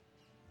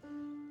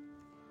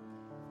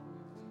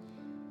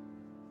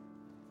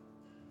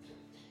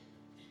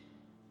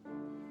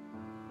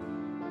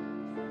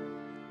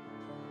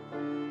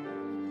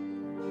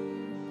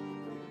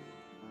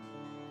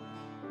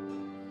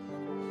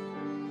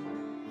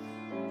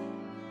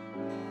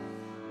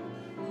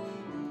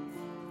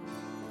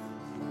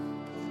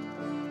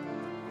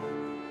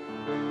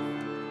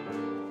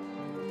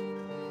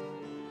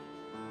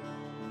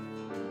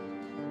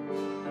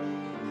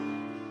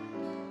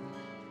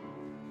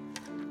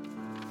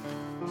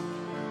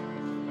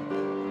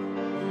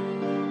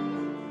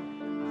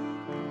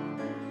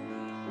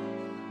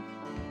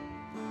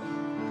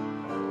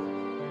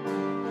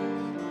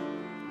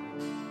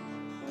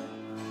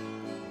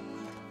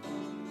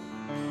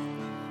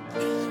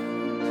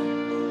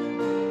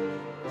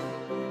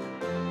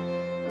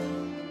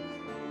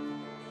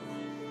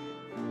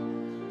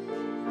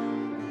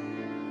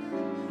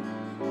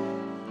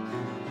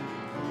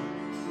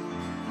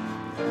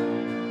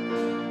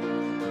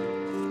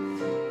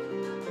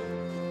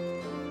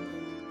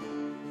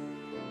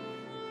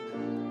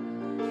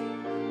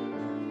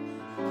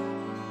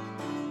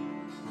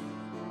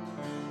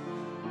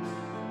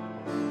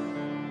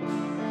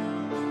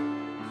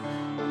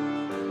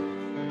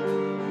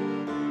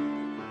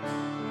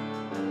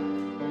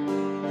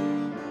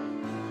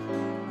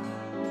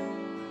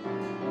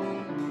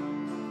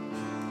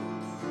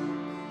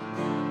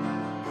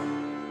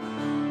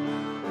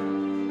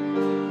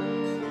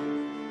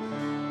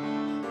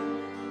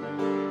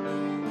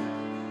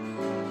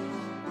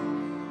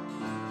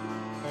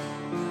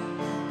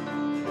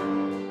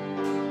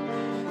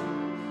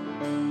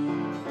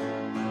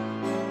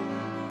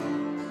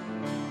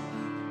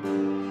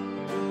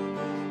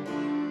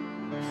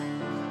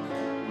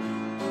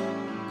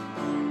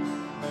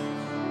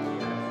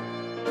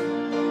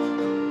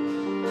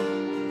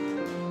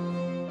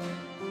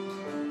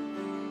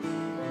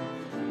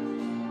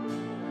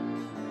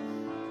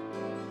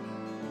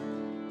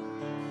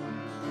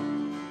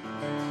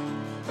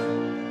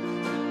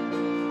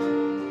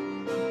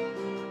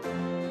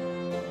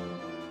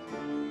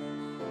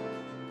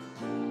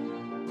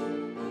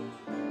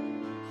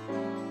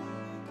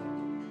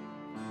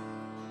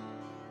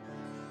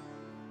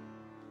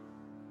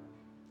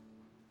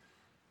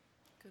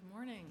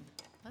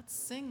Let's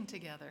sing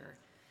together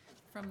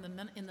from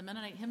in the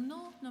Mennonite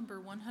hymnal, number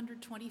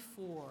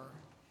 124.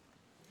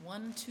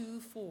 1, 2,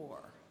 4.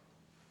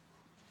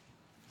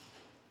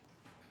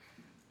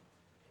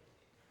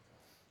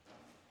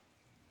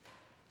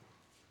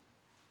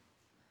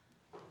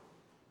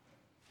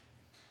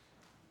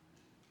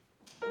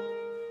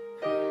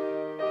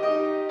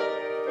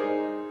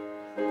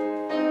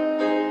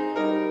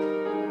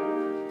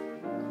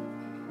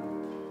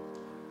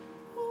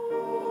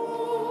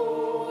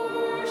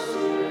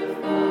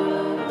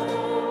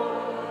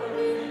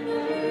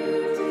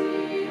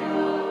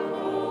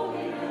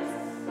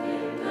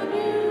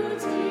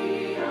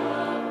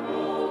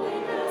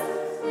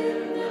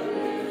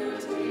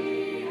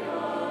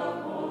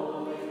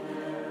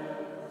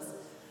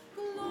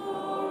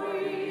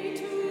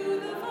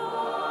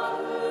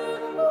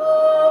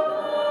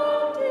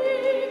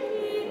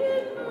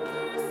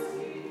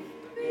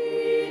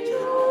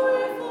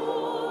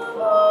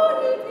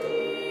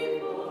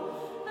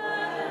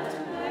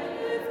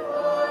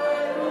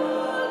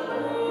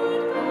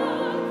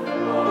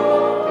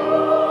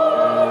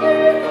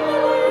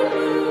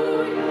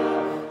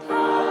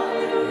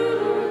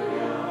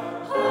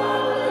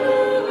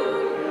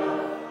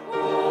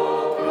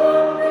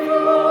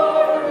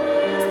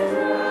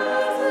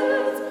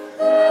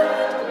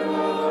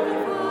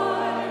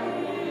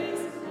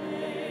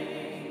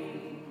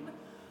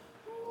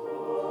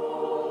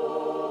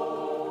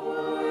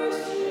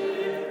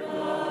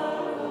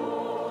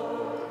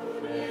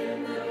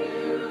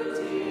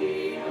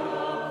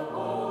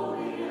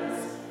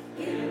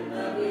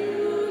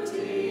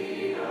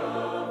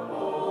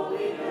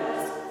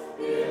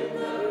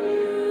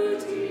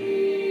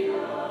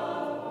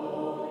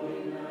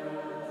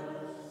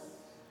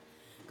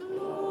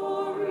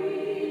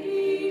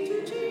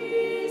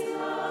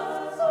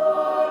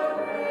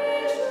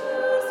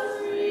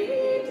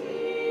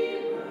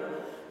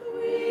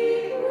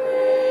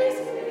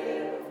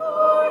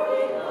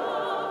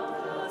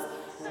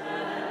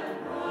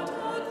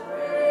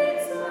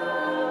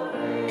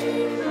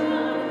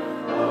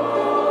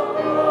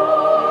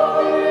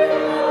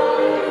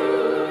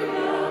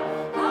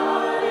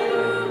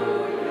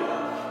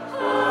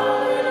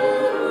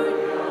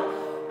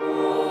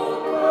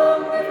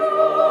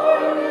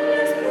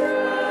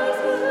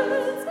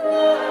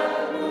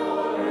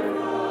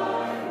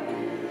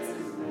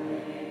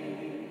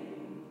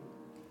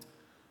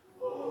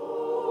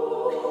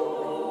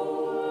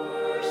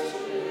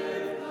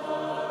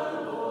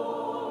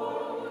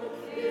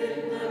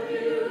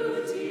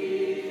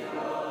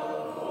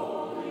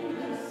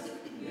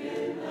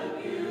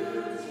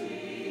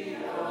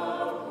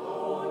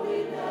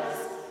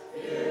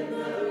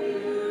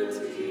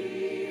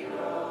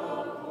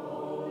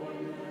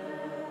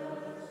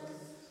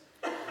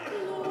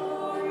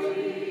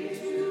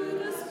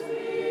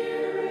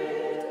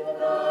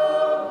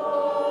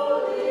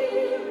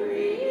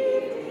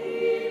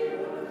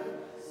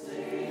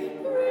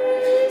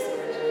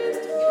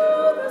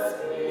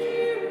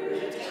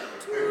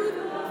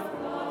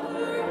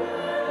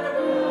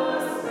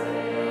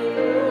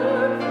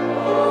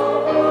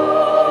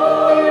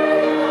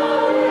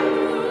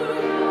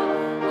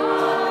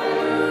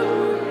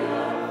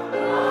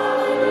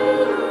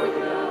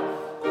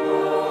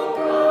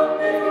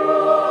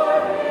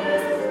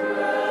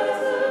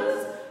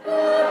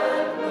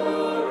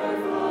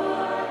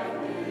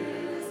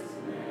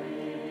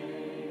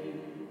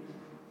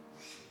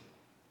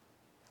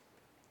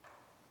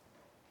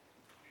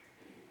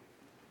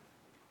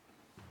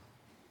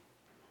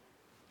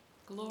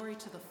 Glory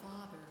to the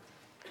Father,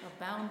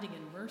 abounding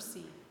in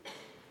mercy.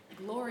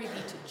 Glory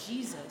be to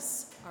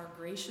Jesus, our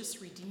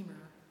gracious Redeemer.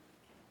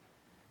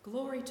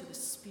 Glory to the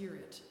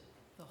Spirit,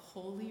 the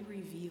Holy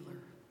Revealer.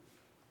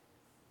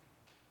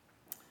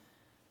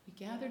 We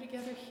gather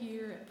together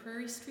here at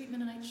Prairie Street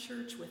Mennonite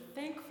Church with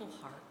thankful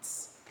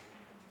hearts.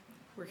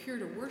 We're here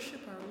to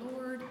worship our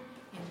Lord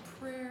in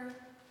prayer,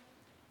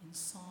 in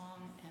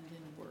song, and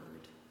in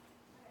word.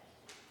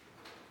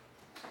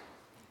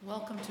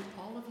 Welcome to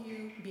all of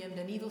you.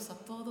 Bienvenidos a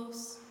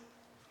todos.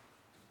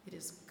 It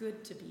is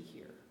good to be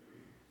here.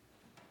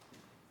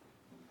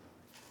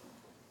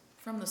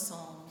 From the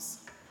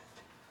Psalms.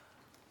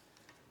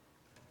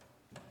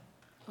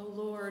 O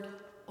Lord,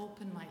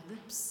 open my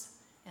lips,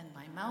 and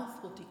my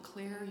mouth will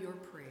declare your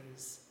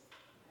praise.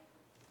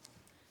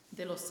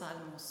 De los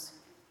Salmos.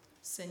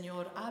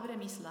 Señor, abre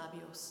mis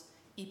labios,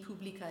 y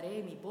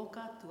publicaré mi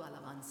boca tu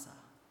alabanza.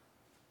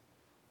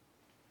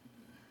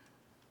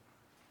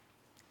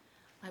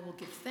 I will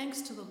give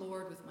thanks to the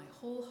Lord with my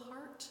whole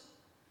heart.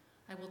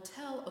 I will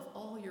tell of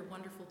all your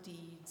wonderful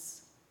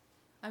deeds.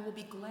 I will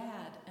be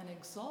glad and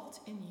exult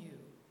in you.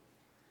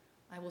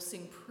 I will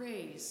sing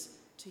praise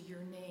to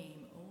your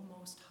name, O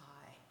Most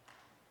High.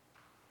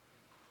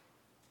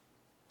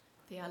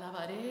 Te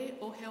alabaré,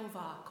 oh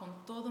Jehová, con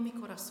todo mi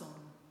corazón.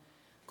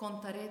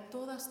 Contaré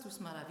todas tus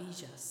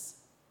maravillas.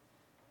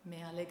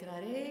 Me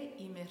alegraré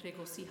y me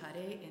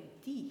regocijaré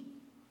en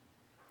ti.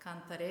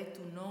 Cantaré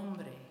tu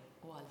nombre,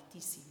 oh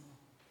Altísimo.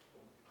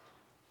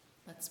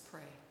 Let's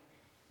pray.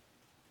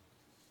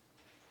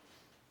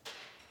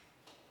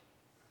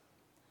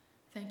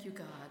 Thank you,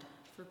 God,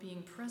 for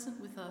being present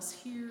with us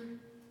here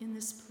in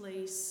this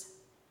place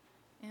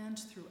and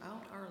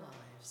throughout our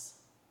lives.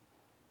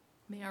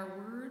 May our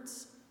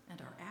words and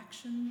our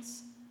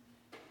actions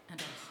and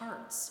our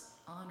hearts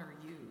honor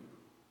you.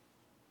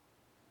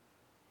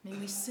 May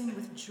we sing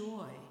with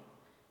joy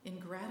in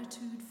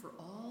gratitude for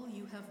all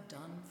you have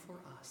done for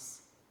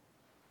us.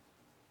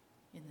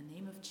 In the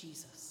name of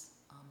Jesus,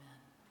 amen.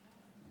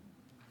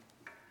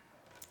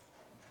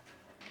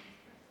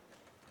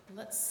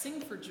 Let's sing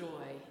for joy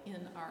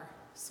in our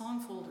song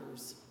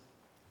folders.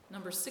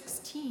 Number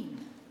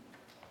 16.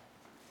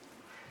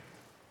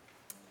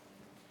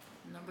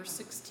 Number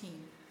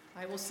 16.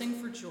 I will sing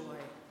for joy.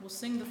 We'll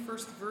sing the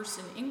first verse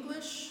in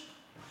English,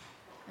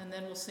 and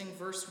then we'll sing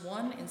verse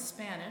 1 in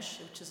Spanish,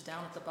 which is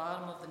down at the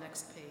bottom of the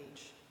next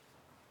page.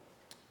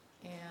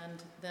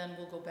 And then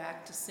we'll go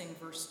back to sing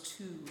verse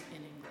 2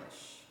 in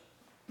English.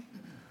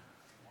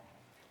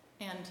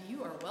 And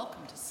you are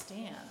welcome to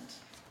stand.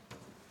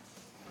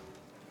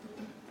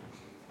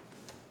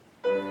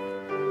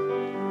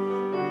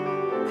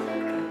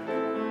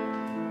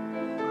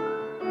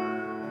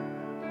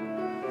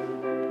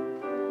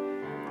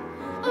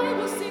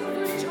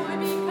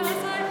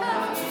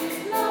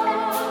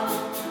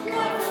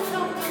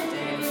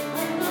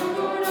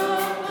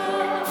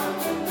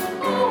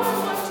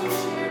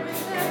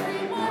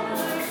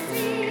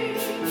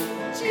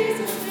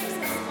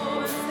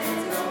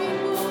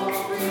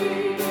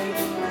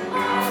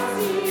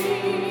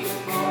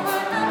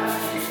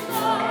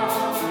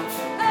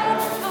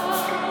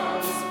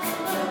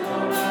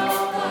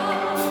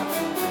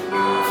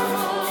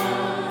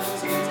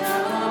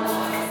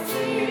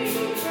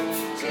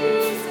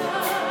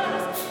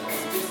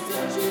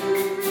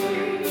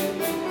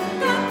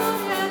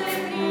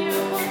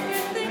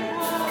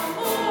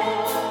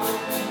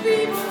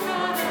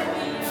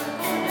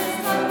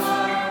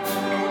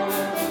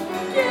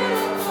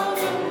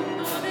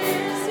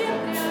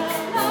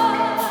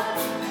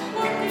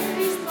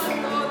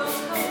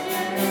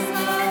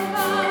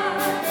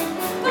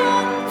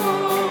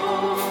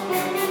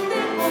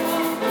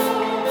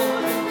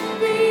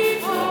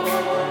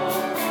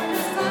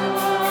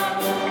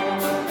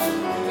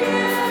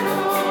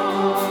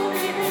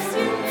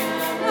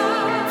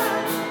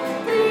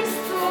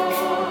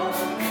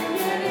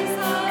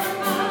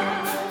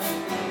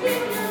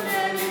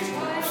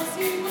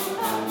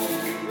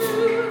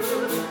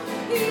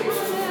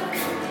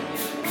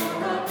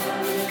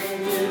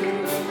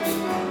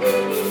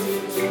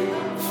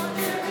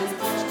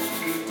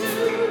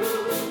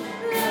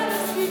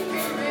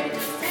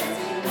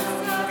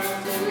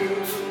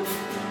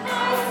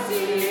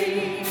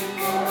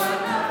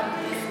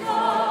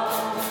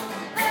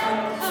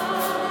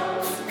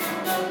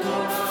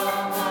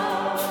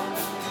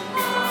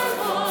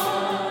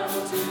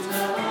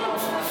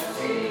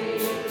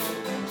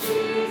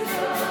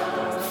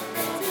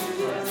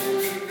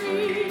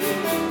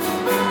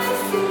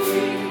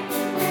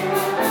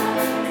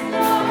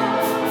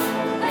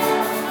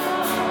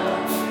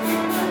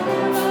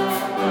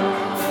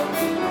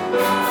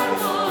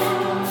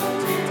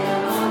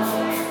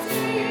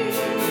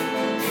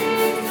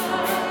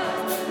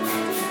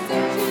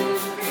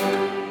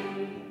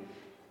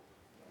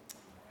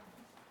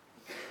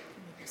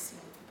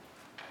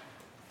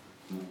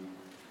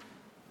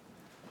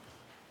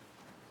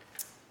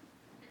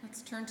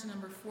 Let's turn to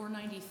number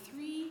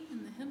 493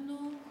 in the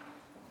hymnal,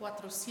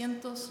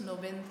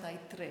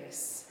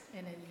 493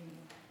 en el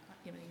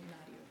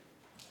himnario.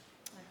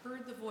 I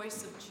heard the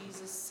voice of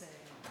Jesus say,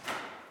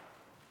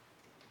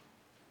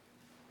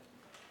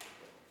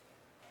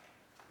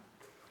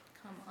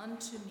 "Come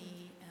unto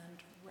me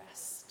and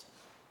rest."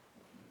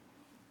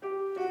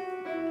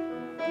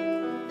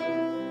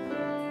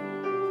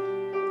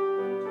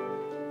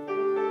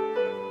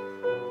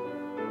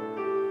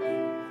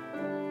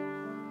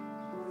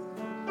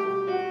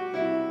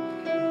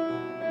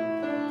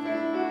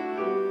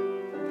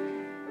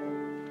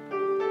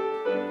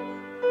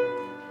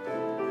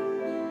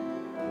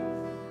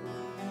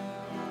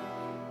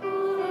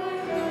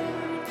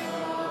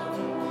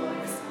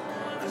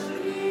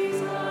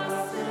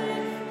 Jesus,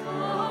 say,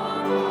 come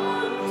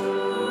on.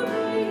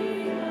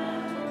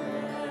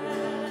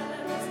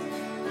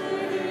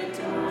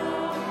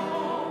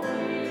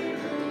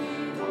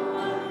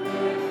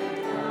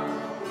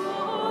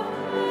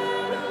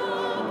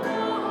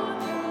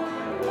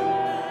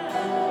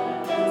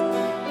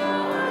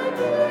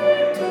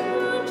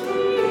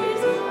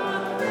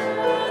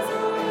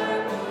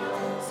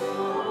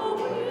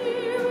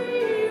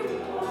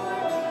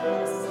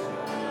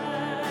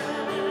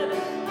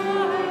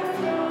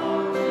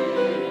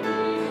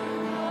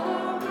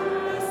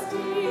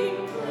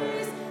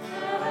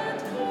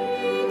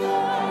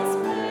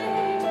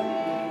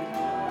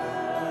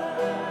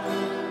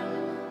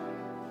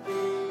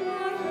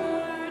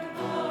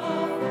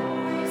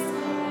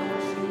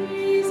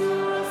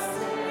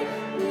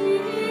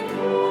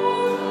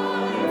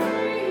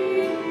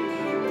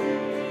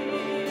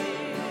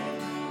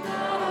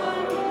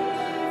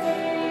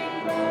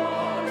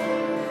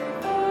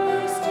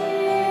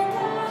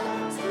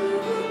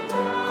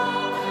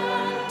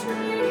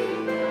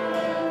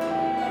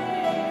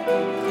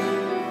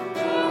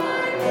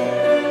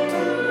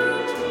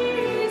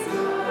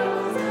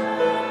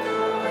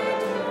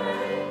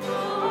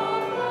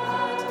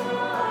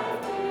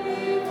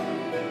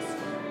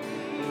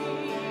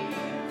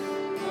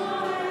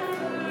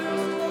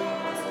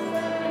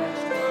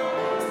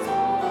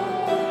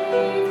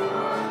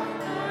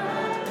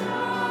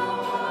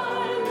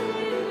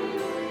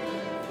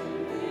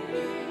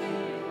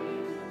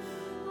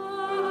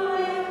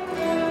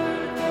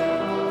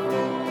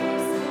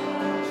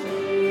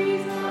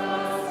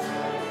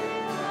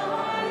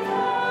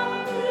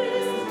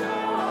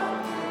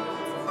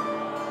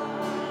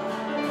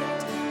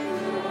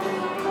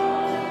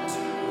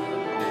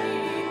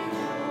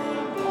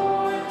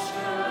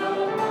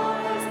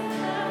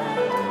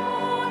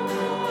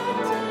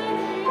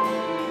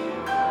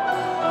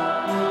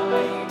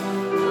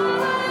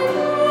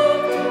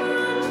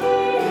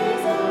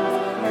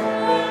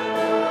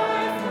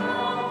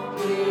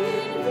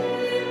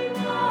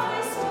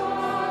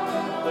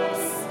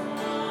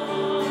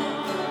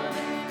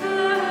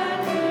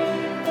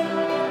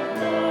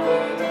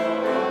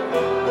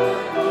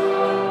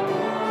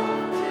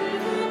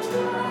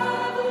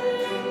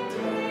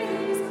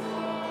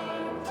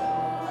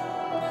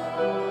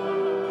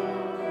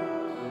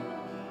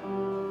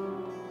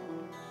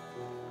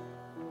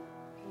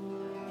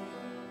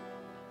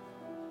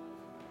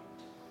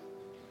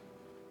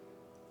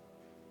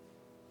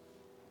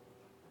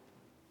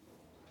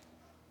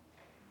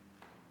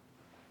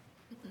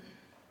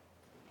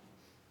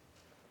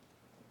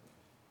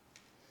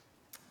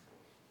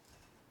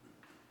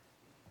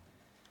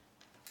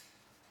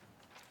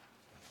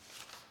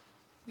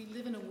 We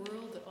live in a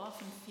world that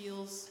often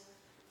feels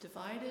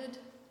divided,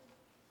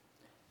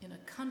 in a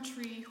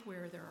country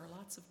where there are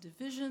lots of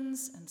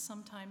divisions, and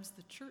sometimes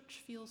the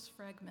church feels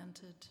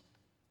fragmented.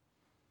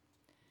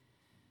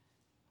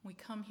 We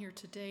come here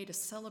today to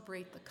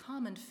celebrate the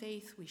common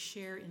faith we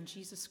share in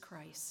Jesus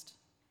Christ.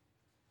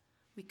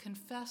 We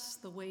confess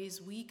the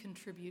ways we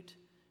contribute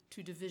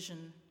to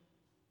division,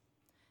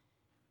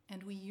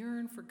 and we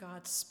yearn for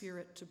God's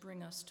Spirit to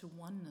bring us to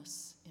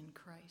oneness in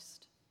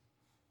Christ.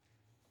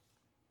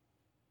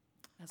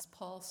 As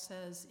Paul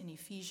says in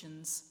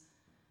Ephesians,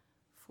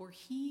 "For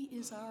he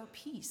is our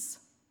peace.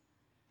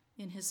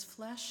 In his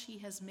flesh he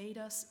has made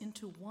us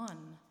into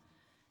one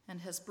and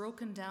has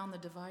broken down the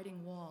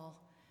dividing wall,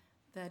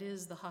 that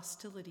is, the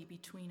hostility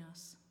between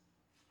us."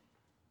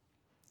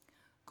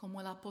 Como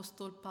el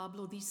apóstol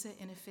Pablo dice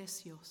en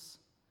Efesios,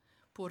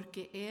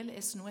 "Porque él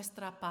es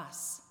nuestra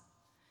paz,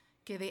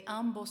 que de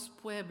ambos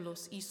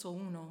pueblos hizo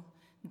uno,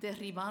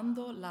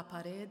 derribando la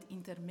pared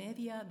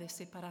intermedia de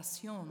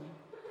separación,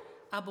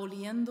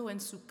 aboliendo en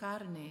su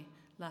carne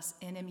las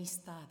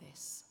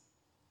enemistades."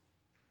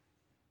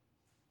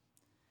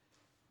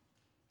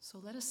 So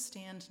let us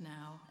stand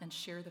now and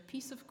share the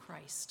peace of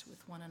Christ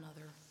with one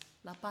another.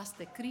 La paz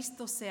de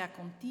Cristo sea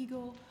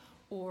contigo,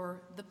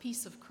 or the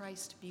peace of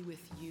Christ be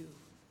with you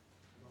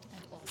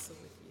and also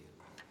with you.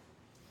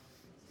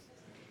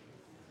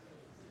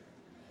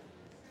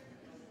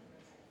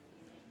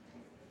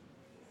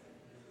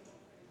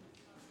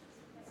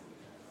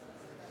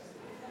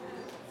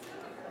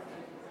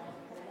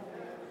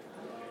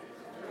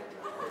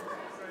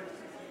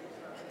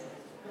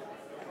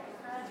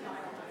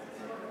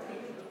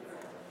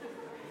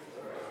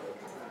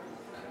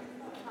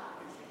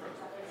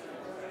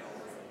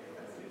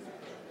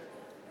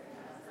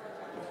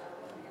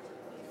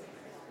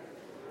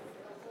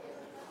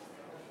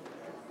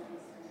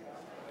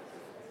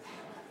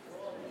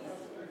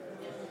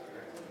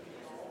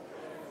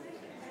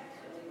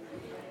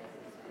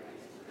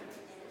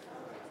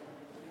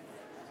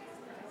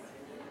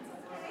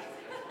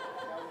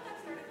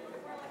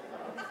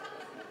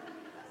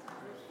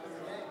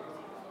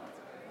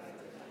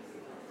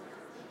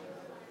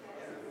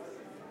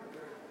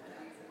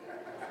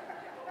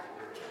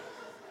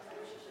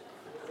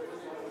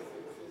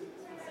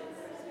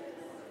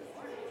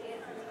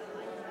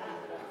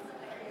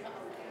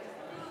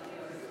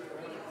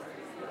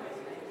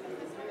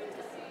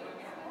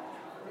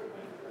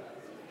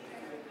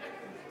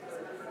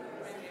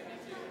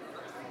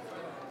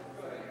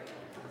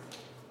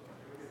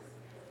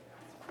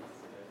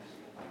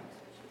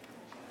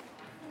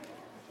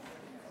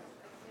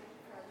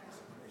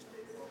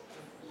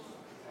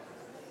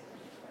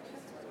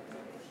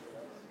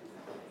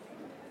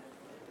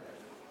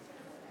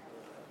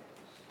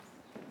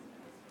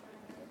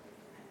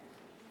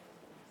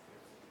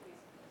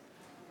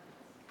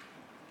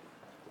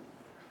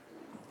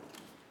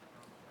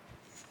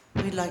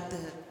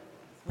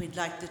 We'd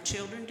like the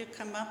children to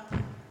come up.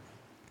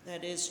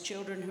 That is,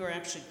 children who are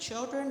actually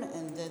children,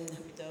 and then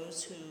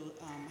those who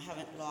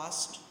haven't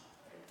lost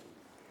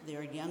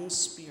their young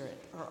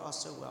spirit are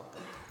also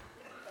welcome.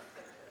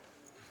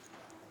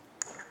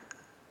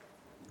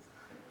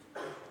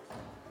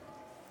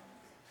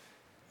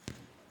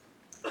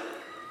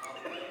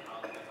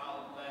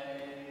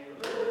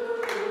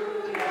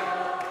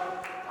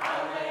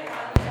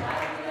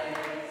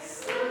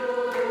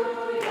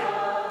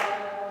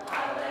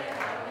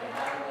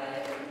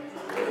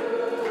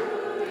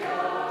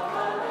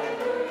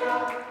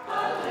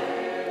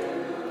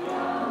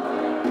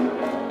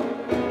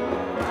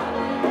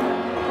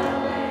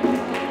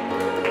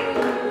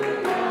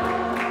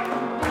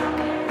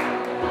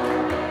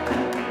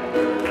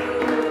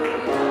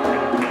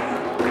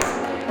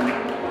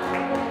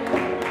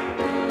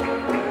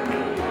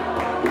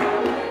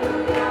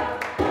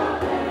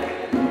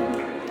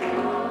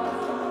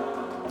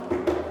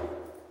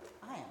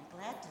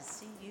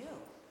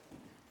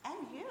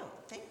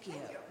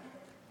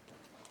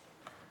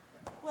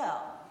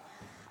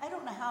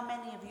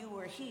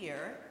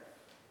 Here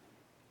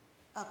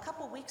a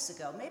couple weeks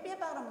ago, maybe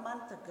about a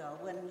month ago,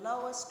 when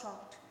Lois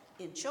talked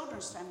in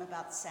children's time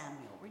about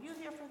Samuel. Were you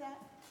here for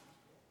that?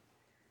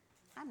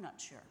 I'm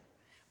not sure,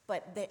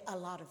 but a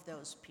lot of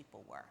those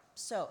people were.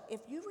 So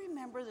if you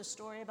remember the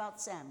story about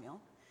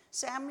Samuel,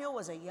 Samuel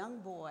was a young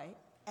boy,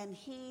 and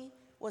he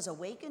was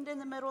awakened in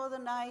the middle of the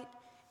night,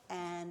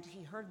 and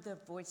he heard the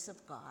voice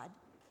of God,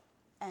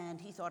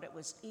 and he thought it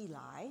was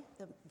Eli,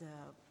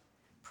 the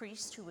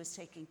priest who was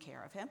taking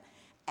care of him,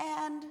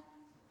 and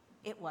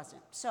it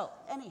wasn't. So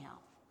anyhow,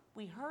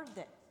 we heard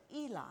that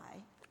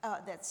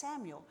that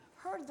Samuel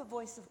heard the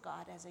voice of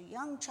God as a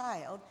young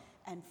child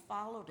and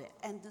followed it.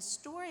 And the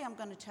story I'm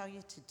going to tell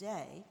you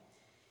today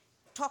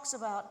talks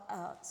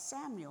about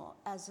Samuel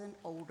as an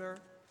older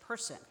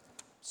person.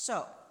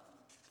 So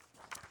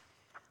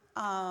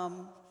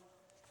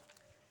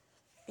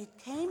it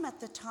came at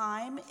the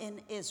time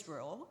in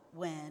Israel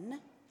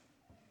when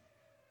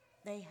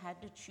they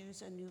had to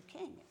choose a new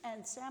king.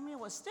 And Samuel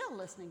was still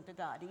listening to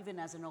God, even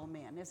as an old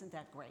man. Isn't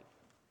that great?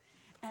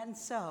 And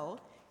so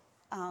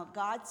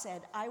God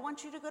said, I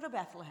want you to go to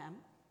Bethlehem,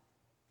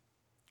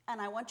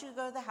 and I want you to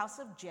go to the house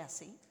of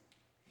Jesse.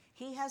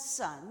 He has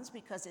sons,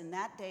 because in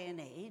that day and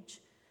age,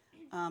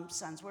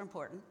 sons were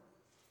important.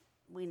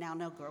 We now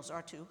know girls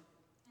are too,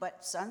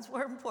 but sons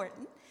were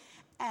important.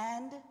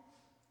 And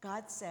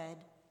God said,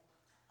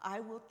 I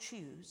will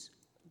choose.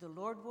 The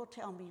Lord will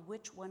tell me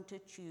which one to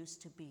choose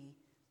to be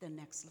the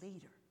next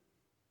leader.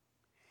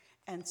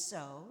 And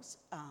so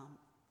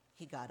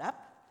he got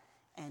up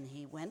and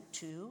he went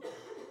to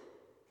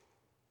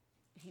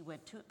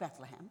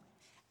Bethlehem,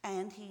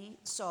 and he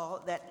saw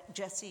that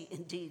Jesse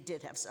indeed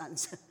did have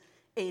sons,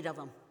 8 of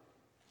them.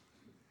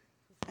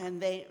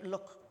 And they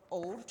look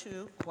old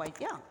to quite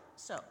young.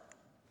 So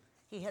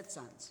he had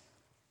sons.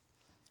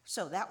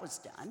 So that was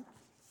done.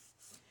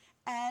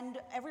 And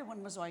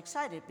everyone was all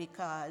excited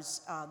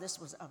because this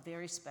was a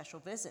very special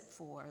visit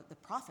for the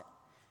prophet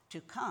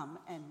to come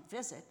and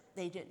visit.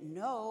 They didn't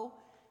know.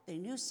 They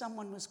knew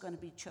someone was going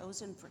to be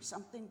chosen for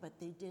something, but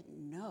they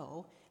didn't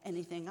know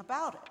anything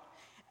about it.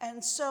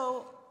 And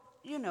so,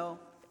 if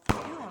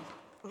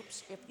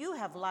you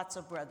have lots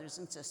of brothers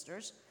and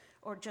sisters,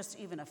 or just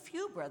even a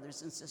few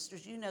brothers and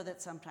sisters, you know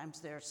that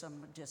sometimes there are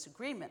some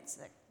disagreements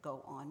that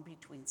go on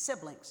between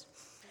siblings.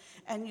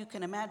 And you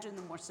can imagine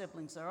the more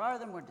siblings there are,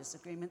 the more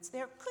disagreements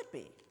there could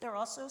be. There are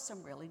also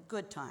some really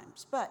good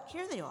times. But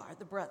here they are,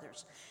 the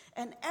brothers.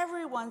 And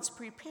everyone's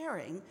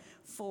preparing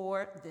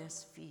for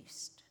this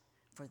feast,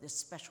 for this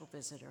special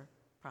visitor,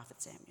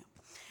 Prophet Samuel.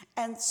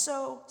 And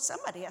so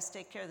somebody has to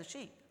take care of the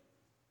sheep.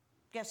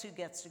 Guess who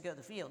gets to go to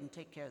the field and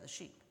take care of the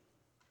sheep?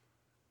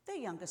 The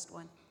youngest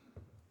one.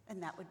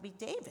 And that would be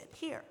David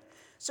here.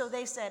 So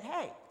they said,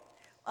 hey,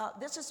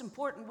 this is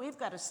important. We've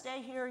got to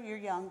stay here. You're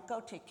young. Go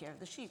take care of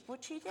the sheep,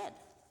 which he did.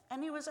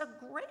 And he was a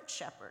great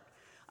shepherd.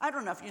 I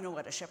don't know if you know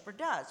what a shepherd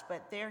does,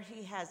 but there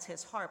he has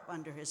his harp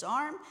under his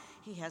arm.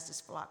 He has his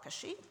flock of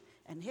sheep.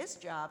 And his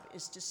job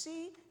is to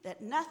see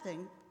that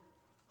nothing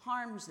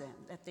harms them,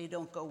 that they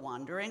don't go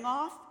wandering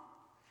off,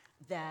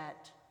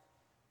 that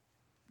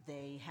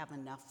they have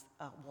enough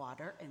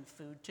water and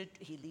food.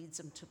 He leads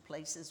them to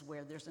places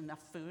where there's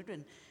enough food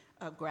and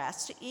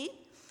grass to eat.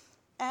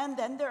 And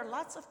then there are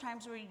lots of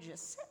times where you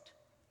just sit,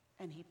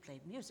 and he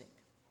played music,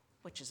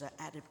 which is an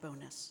added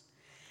bonus.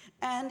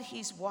 And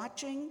he's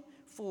watching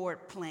for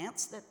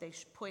plants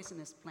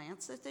poisonous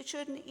plants that they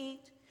shouldn't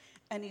eat,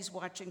 and he's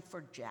watching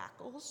for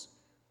jackals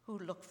who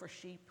look for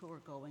sheep who are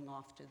going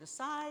off to the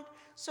side.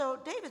 So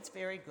David's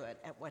very good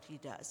at what he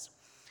does.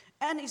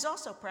 And he's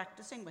also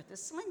practicing with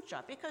his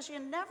slingshot, because you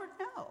never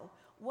know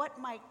what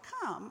might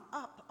come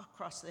up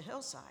across the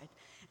hillside.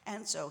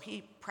 And so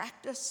he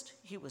practiced.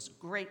 He was a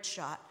great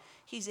shot.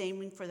 He's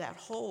aiming for that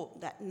hole,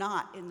 that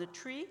knot in the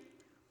tree.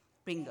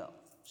 Bingo,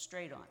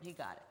 straight on. He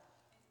got it.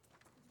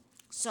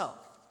 So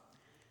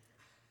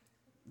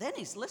then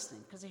he's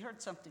listening because he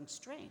heard something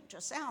strange,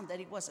 a sound that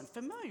he wasn't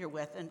familiar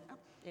with. And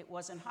it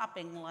wasn't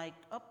hopping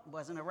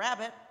wasn't a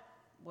rabbit,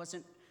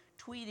 wasn't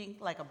tweeting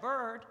like a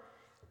bird.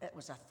 It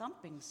was a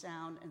thumping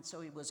sound, and so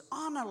he was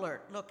on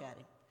alert. Look at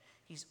him.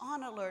 He's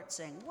on alert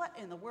saying, what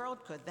in the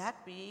world could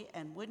that be?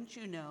 And wouldn't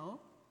you know,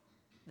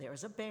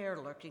 there's a bear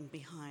lurking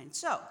behind.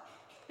 So,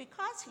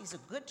 because he's a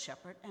good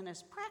shepherd and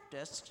has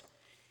practiced,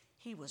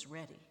 he was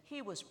ready.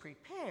 He was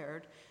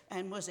prepared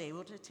and was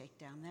able to take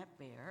down that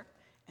bear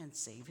and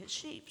save his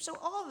sheep. So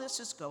all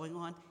this is going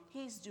on.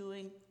 He's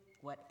doing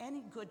what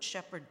any good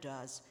shepherd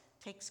does,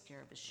 takes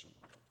care of his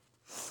sheep.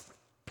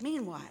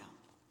 Meanwhile,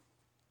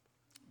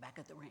 back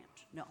at the ranch.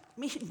 No,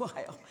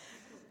 meanwhile,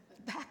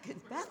 back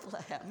in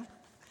Bethlehem,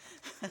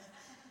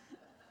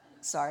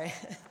 sorry.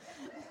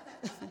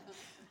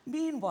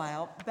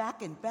 Meanwhile,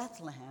 back in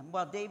Bethlehem,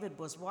 while David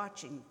was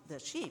watching the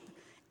sheep,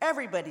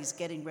 everybody's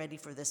getting ready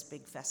for this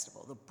big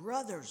festival. The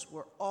brothers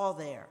were all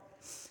there.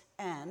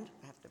 And,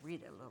 I have to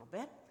read it a little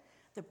bit.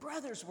 The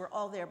brothers were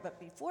all there, but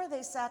before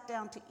they sat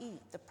down to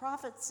eat, the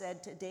prophet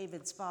said to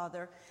David's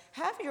father,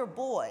 have your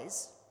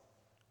boys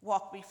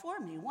walk before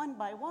me one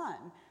by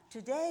one.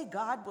 Today,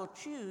 God will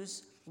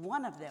choose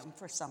one of them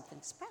for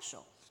something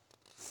special.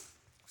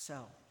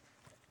 So,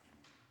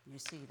 you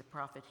see the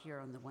prophet here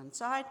on the one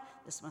side.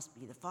 This must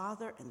be the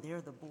father, and they're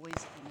the boys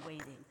in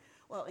waiting.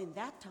 Well, in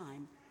that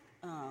time,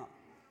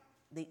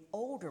 the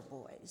older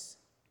boys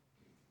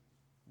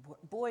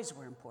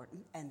were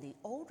important, and the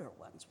older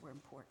ones were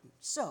important.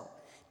 So,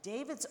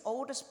 David's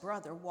oldest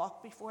brother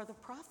walked before the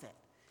prophet.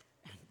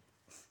 And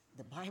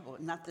the Bible,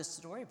 not this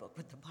storybook,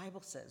 but the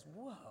Bible says,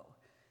 whoa.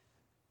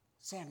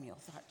 Samuel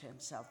thought to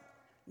himself,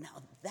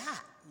 now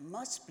that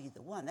must be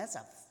the one. That's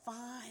a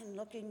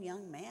fine-looking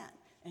young man.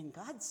 And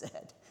God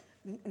said,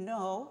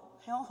 no,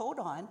 hold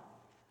on.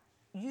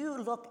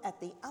 You look at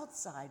the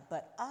outside,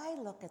 but I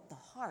look at the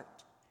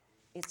heart.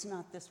 It's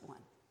not this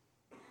one.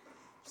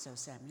 So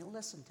Samuel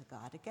listened to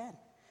God again.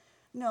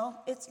 No,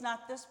 it's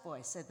not this boy,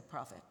 said the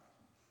prophet.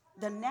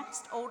 The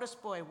next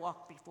oldest boy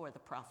walked before the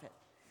prophet.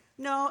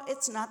 No,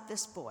 it's not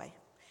this boy.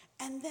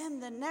 And then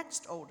the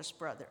next oldest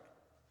brother.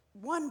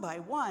 One by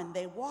one,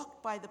 they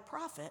walked by the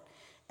prophet,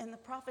 and the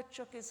prophet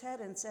shook his head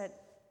and said,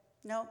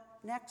 no,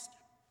 next,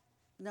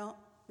 no,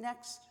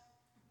 next,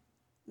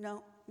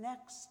 No,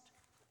 next.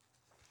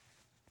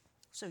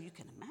 So you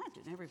can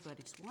imagine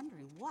everybody's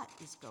wondering what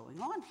is going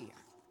on here.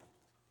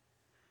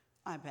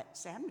 I bet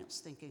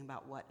Samuel's thinking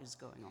about what is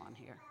going on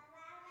here.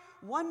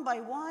 One by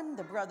one,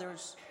 the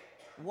brothers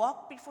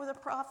walked before the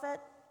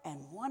prophet,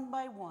 and one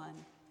by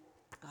one,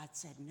 God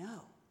said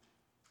no.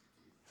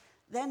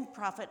 Then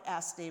prophet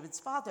asked David's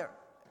father,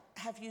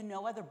 have you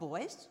no other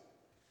boys?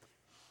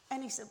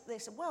 And they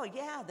said, well,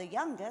 yeah, the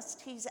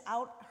youngest, he's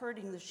out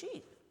herding the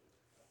sheep.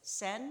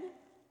 Send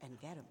and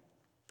get him.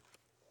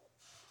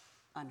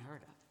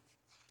 Unheard of.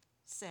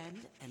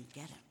 Send and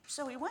get him.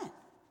 So he went.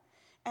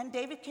 And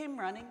David came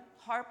running,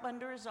 harp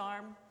under his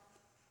arm,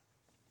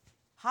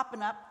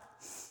 hopping up.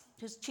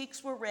 His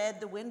cheeks were red,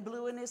 the wind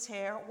blew in his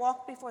hair.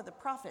 Walk before the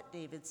prophet,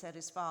 David, said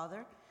his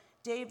father.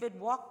 David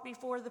walked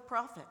before the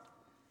prophet.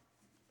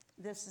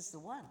 This is the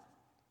one,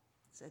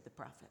 said the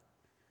prophet.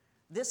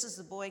 This is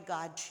the boy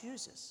God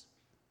chooses.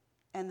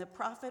 And the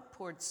prophet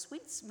poured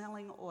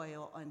sweet-smelling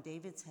oil on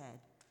David's head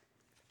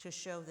to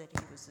show that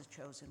he was the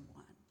chosen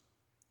one.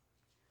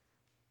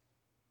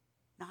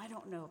 Now, I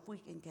don't know if we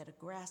can get a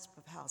grasp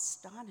of how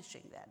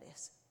astonishing that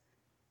is.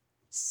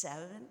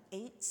 7,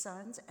 8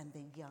 sons, and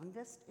the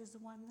youngest is the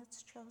one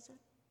that's chosen.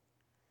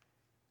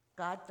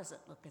 God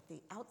doesn't look at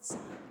the outside.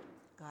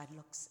 God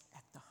looks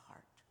at the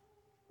heart.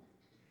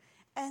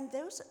 And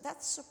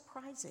that's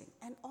surprising.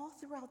 And all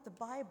throughout the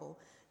Bible,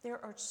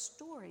 there are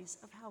stories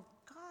of how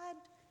God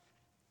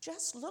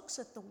just looks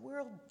at the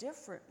world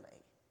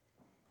differently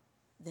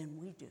than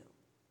we do.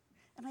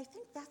 And I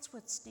think that's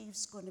what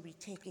Steve's going to be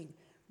taking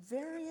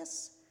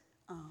various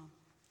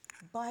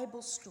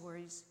Bible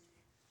stories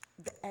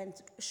and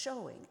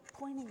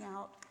pointing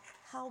out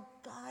how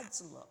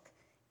God's look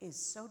is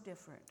so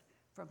different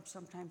from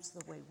sometimes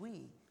the way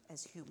we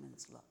as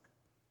humans look.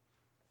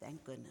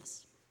 Thank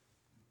goodness.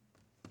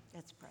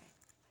 Let's pray.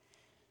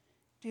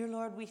 Dear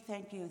Lord, we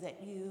thank you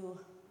that you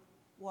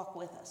walk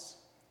with us.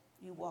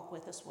 You walk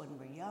with us when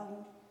we're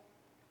young.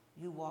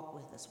 You walk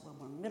with us when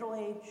we're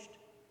middle-aged.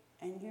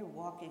 And you're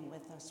walking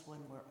with us when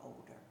we're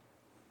older.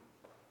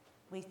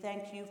 We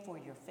thank you for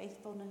your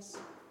faithfulness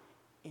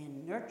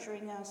in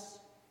nurturing us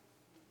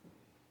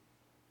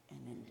and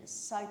in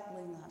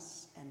discipling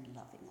us and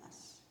loving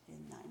us.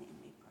 In thy name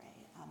we pray.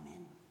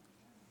 Amen.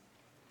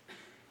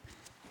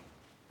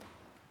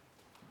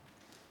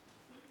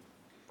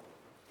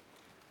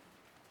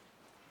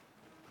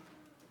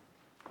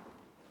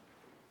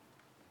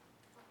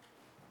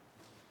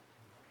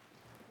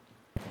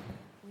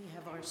 We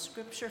have our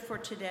scripture for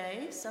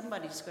today.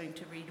 Somebody's going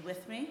to read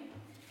with me.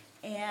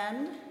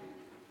 And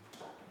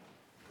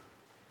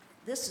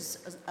this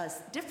is a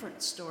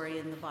different story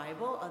in the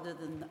Bible other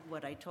than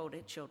what I told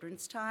at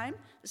children's time.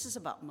 This is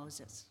about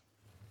Moses.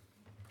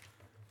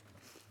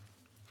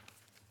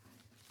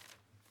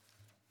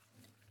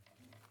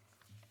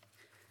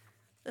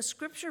 The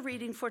scripture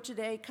reading for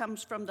today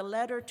comes from the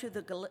letter to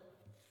the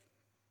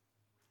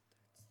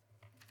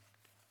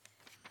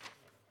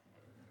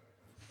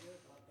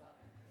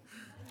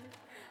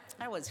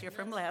I was here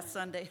from last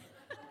Sunday.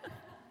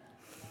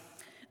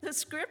 The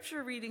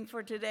scripture reading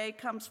for today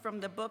comes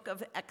from the book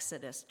of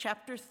Exodus,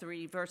 chapter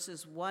 3,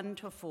 verses 1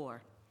 to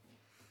 4.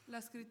 La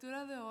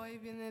escritura de hoy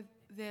viene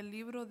del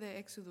libro de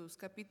Éxodo,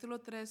 capítulo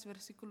 3,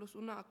 versículos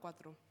 1 a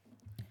 4.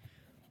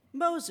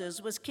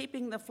 Moses was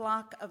keeping the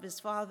flock of his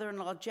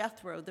father-in-law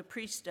Jethro, the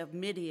priest of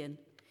Midian.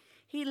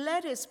 He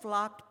led his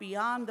flock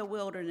beyond the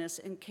wilderness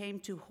and came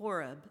to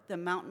Horeb, the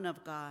mountain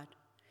of God.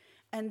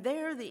 And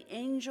there the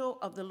angel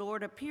of the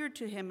Lord appeared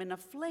to him in a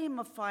flame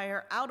of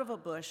fire out of a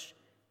bush.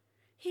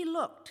 He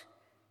looked,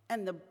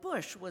 and the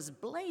bush was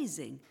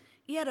blazing,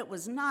 yet it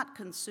was not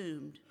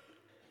consumed.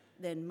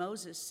 Then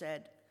Moses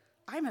said,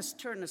 I must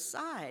turn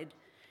aside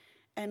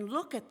and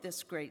look at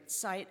this great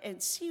sight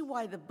and see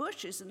why the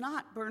bush is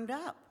not burned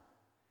up.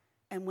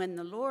 And when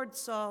the Lord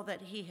saw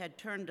that he had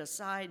turned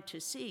aside to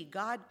see,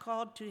 God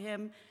called to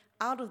him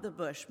out of the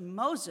bush,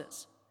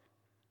 Moses,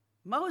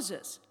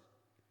 Moses.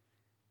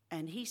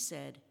 And he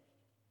said,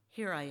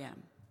 Here I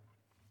am.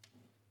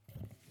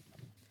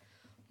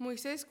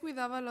 Moisés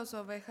cuidaba las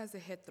ovejas de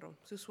Jetro,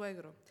 su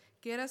suegro,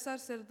 que era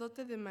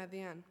sacerdote de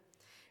Madián.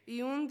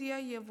 Y un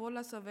día llevó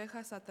las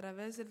ovejas a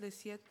través del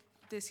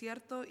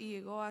desierto y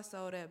llegó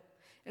hasta Horeb,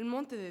 el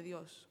monte de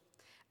Dios.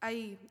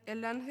 Ahí,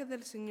 el ángel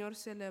del Señor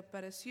se le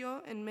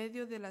apareció en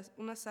medio de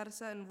una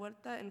zarza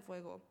envuelta en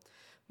fuego.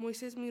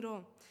 Moisés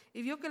miró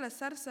y vio que la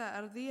zarza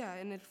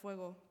ardía en el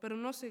fuego, pero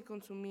no se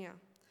consumía.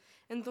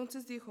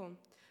 Entonces dijo,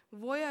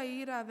 voy a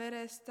ir a ver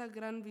esta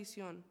gran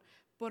visión,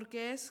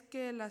 porque es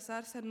que la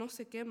zarza no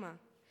se quema.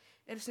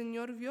 El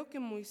Señor vio que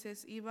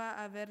Moisés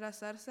iba a ver la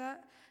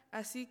zarza,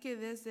 así que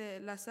desde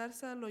la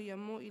zarza lo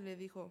llamó y le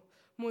dijo,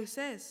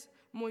 Moisés,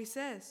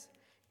 Moisés.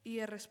 Y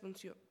él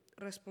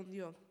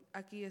respondió,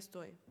 aquí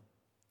estoy.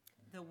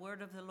 The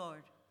word of the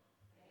Lord.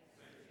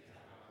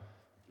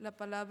 La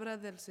palabra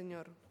del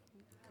Señor.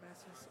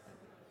 Gracias.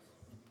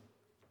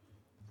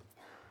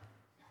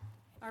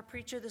 Our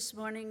preacher this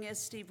morning is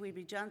Steve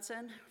Wiebe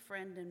Johnson,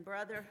 friend and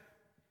brother.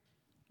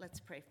 Let's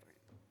pray for him.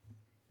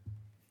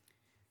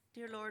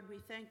 Dear Lord, we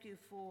thank you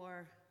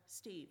for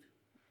Steve.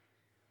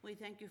 We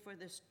thank you for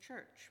this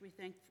church. We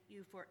thank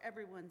you for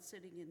everyone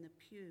sitting in the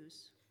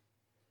pews.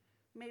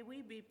 May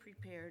we be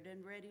prepared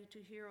and ready to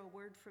hear a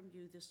word from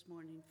you this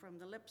morning from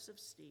the lips of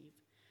Steve.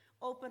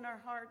 Open our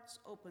hearts,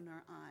 open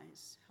our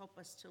eyes. Help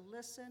us to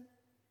listen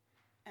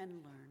and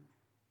learn.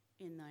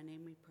 In thy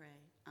name we pray.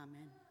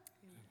 Amen.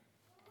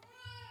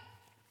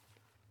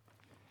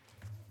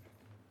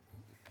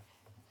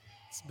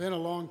 It's been a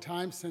long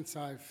time since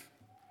I've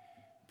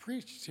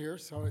preached here,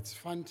 so it's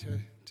fun to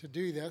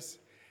do this.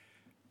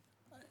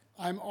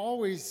 I'm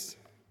always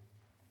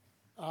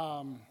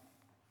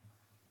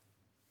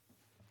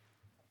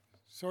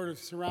sort of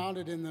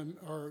surrounded in the,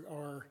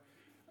 or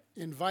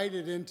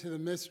invited into the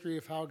mystery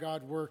of how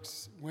God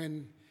works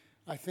when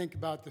I think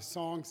about the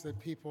songs that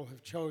people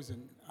have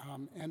chosen.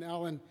 And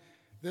Ellen,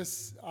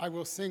 this I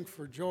Will Sing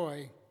for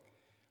Joy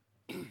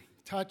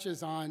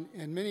touches on,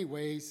 in many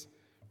ways,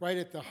 right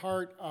at the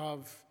heart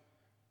of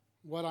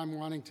what I'm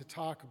wanting to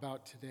talk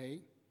about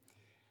today.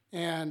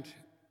 And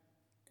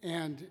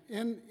in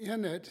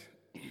it,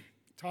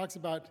 talks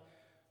about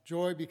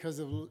joy because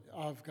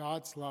of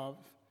God's love.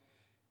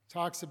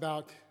 Talks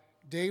about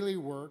daily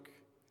work.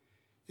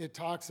 It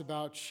talks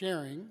about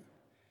sharing.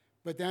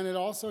 But then it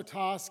also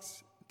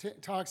talks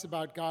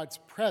about God's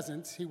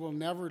presence. He will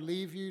never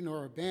leave you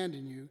nor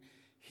abandon you.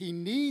 He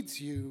needs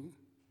you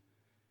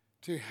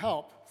to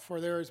help,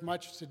 for there is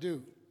much to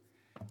do.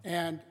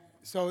 And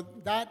so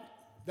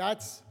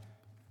that's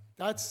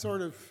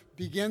sort of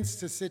begins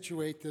to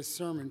situate this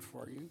sermon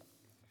for you.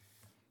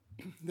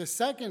 The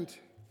second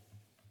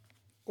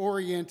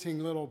orienting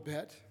little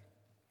bit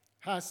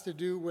has to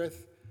do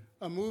with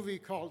a movie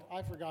called,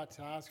 I forgot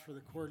to ask for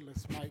the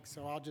cordless mic,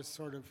 so I'll just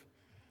sort of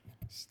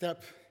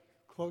step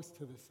close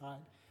to the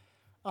side.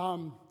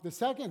 The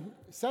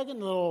second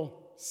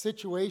little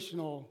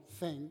situational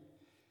thing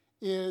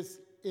is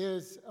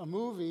a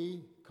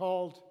movie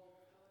called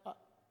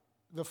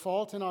The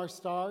Fault in Our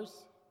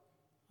Stars.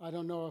 I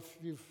don't know if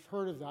you've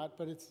heard of that,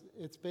 but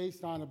it's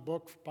based on a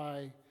book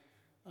by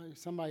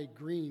somebody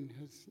Green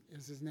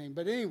is his name.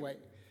 But anyway,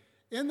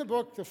 in the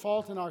book The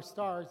Fault in Our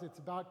Stars, it's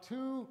about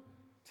two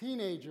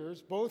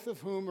teenagers, both of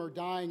whom are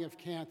dying of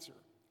cancer.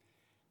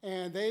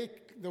 And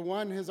the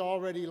one has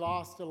already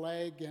lost a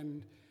leg,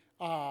 and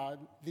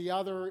the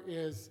other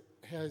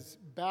has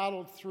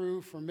battled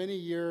through for many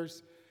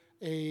years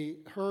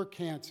her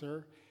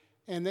cancer.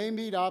 And they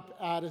meet up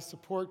at a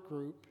support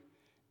group,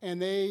 and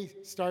they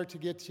start to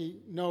get to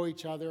know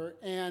each other.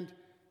 And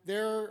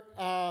there's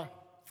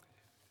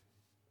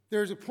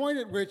a point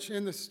at which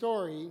in the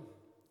story,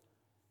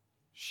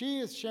 she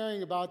is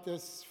sharing about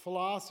this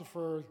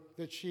philosopher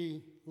that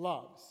she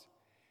loves.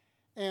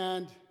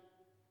 And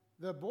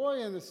the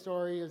boy in the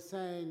story is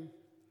saying,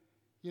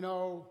 you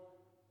know,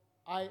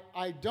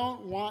 I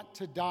don't want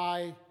to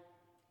die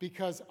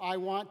because I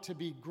want to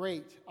be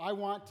great. I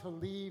want to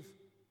leave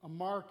a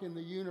mark in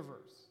the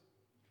universe.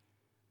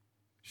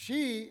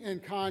 She, in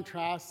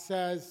contrast,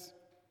 says,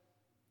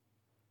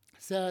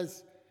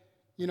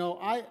 you know,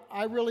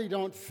 I really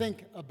don't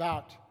think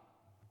about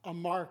a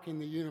mark in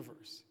the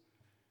universe.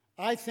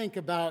 I think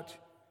about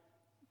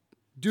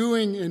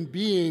doing and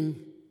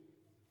being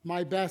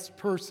my best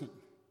person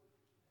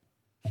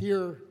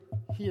here.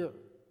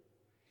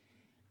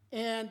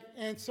 And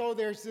so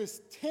there's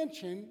this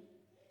tension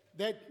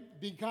that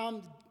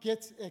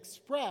gets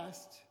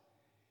expressed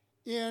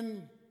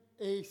in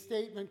a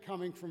statement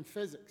coming from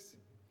physics.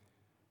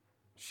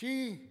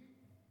 She,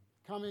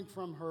 coming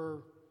from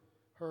her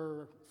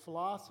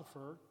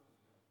philosopher,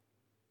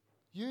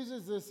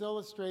 uses this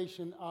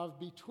illustration of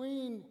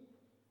between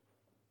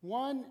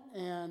 1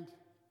 and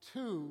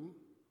 2,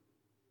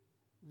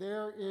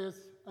 there is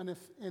an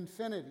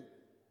infinity.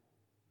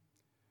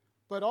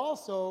 But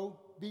also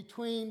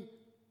between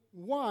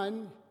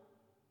 1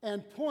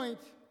 and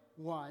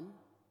 0.1,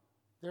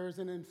 there is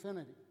an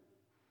infinity.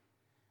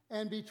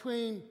 And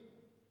between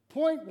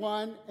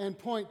 0.1 and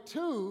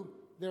 0.2,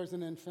 there's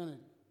an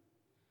infinity.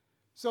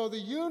 So the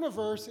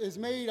universe is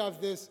made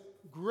of this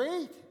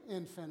great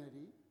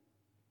infinity,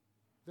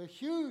 the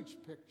huge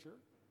picture,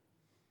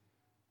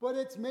 but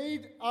it's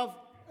made of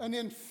an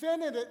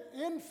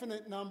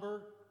infinite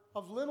number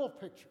of little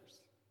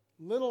pictures,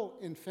 little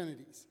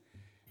infinities.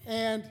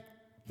 And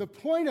the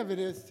point of it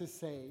is to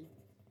say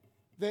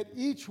that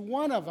each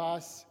one of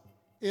us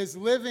is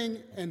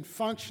living and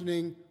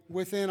functioning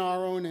within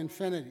our own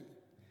infinity.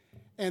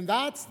 And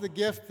that's the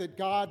gift that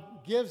God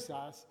gives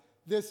us,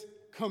 this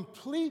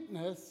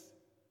completeness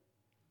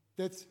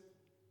that's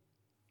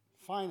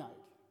finite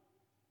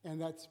and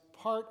that's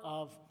part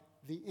of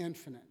the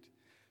infinite.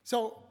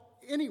 So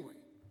anyway,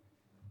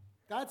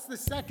 that's the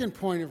second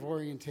point of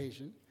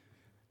orientation.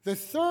 The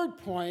third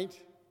point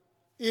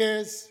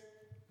is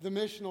the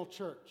missional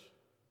church,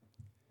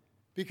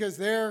 because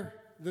there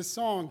the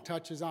song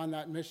touches on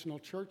that missional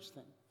church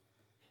thing,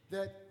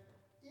 that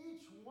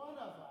each one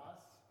of us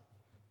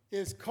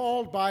is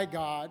called by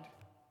God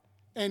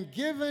and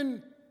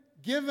given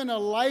a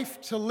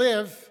life to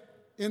live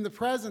in the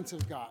presence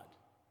of God.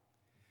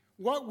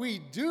 What we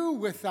do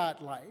with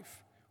that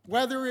life,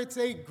 whether it's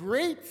a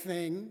great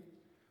thing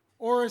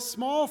or a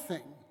small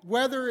thing,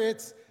 whether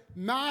it's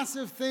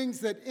massive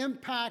things that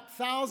impact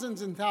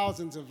thousands and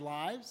thousands of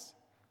lives,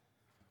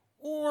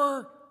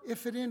 or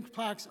if it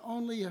impacts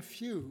only a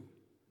few.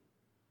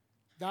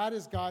 That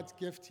is God's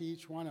gift to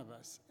each one of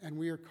us, and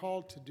we are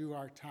called to do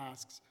our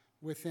tasks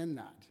within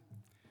that.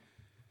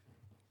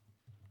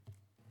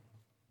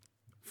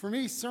 For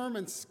me,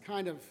 sermons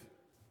kind of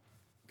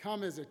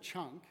come as a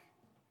chunk,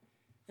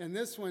 and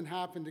this one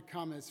happened to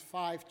come as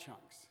 5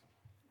 chunks.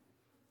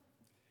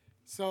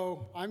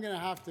 So I'm going to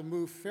have to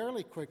move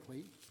fairly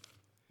quickly.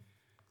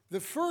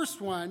 The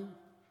first one,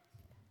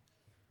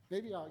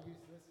 maybe I'll use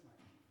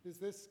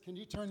this mic. Can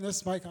you turn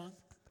this mic on?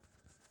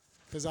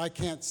 Because I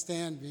can't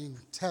stand being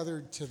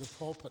tethered to the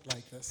pulpit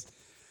like this.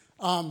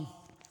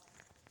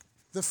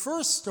 The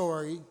first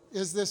story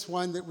is this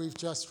one that we've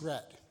just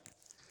read.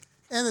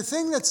 And the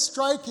thing that's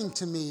striking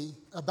to me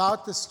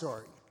about the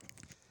story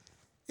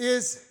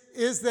is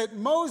that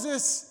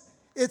Moses,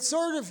 it's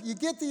sort of, you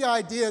get the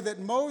idea that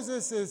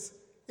Moses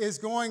is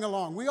going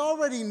along. We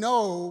already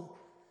know,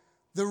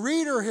 the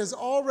reader has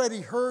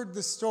already heard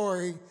the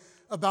story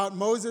about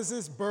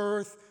Moses'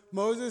 birth,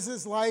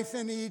 Moses' life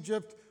in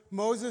Egypt,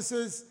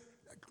 Moses'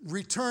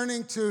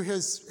 returning to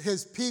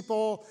his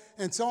people,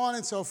 and so on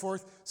and so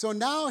forth. So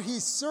now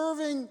he's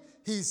serving,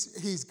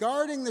 he's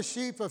guarding the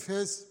sheep of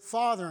his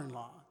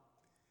father-in-law.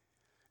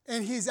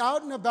 And he's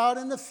out and about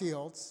in the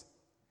fields,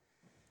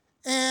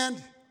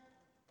 and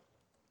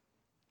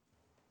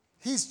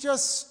he's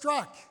just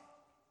struck.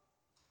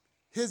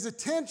 His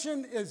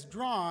attention is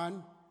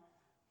drawn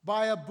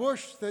by a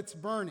bush that's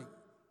burning.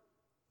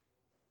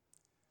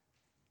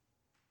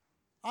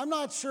 I'm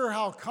not sure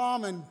how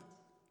common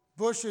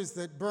bushes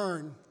that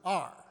burn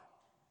are.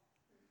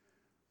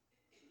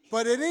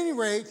 But at any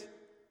rate,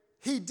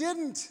 he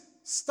didn't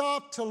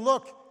stop to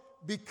look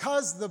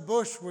because the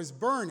bush was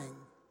burning.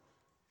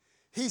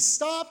 He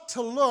stopped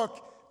to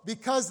look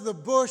because the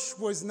bush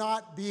was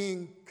not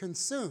being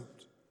consumed.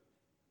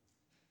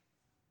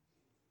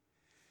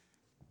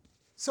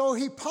 So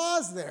he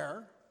paused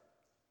there,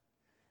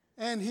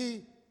 and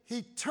he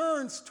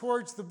turns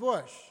towards the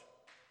bush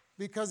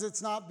because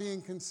it's not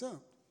being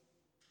consumed.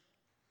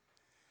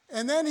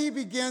 And then he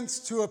begins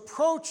to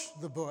approach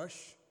the bush,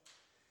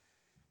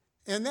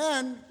 and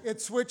then it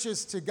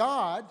switches to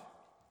God,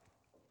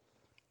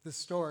 the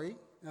story,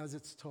 as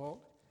it's told.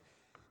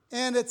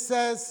 And it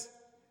says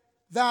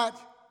that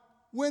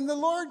when the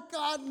Lord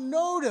God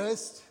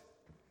noticed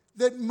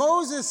that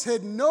Moses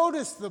had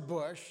noticed the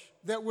bush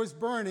that was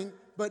burning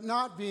but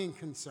not being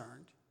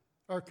concerned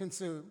or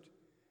consumed,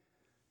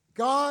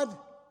 God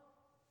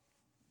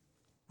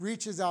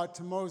reaches out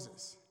to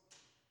Moses.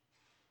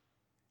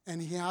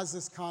 And he has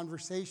this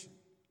conversation.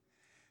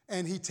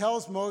 And he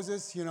tells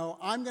Moses,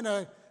 I'm going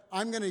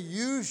to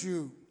use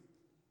you.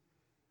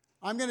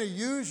 I'm going to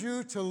use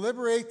you to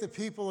liberate the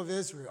people of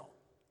Israel.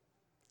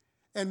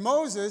 And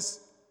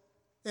Moses,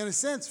 in a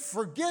sense,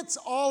 forgets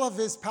all of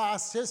his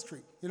past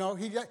history.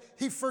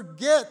 He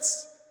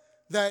forgets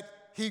that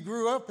he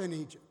grew up in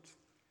Egypt.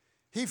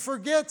 He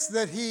forgets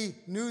that he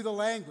knew the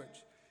language.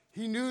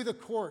 He knew the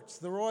courts,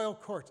 the royal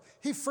courts.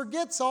 He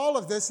forgets all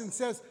of this and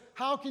says,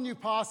 how can you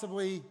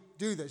possibly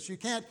do this?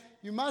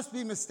 You must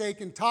be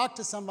mistaken. Talk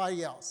to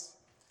somebody else.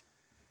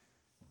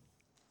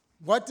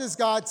 What does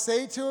God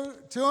say to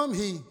him?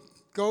 He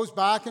goes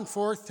back and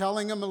forth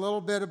telling him a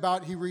little bit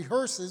about, he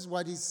rehearses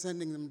what he's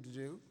sending them to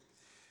do.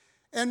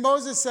 And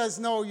Moses says,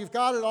 no, you've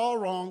got it all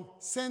wrong.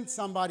 Send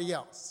somebody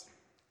else.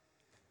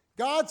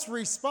 God's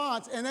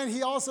response, and then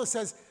he also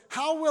says,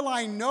 how will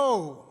I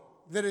know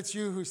that it's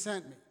you who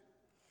sent me?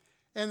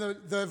 And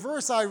the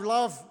verse I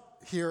love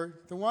here,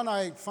 the one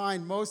I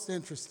find most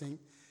interesting,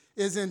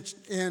 is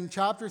in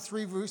chapter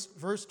 3,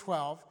 verse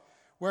 12,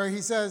 where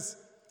he says,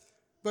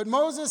 but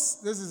Moses,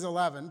 this is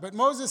 11, but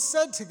Moses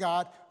said to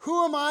God,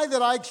 who am I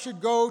that I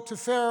should go to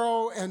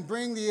Pharaoh and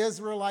bring the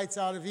Israelites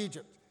out of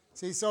Egypt?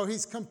 See, so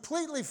he's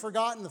completely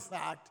forgotten the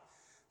fact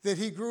that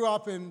he grew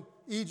up in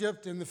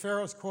Egypt in the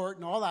Pharaoh's court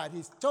and all that.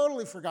 He's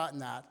totally forgotten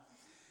that.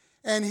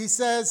 And he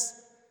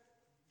says,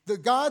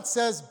 that God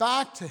says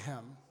back to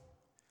him,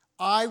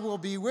 I will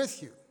be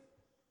with you.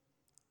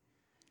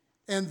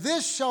 And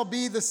this shall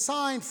be the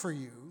sign for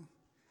you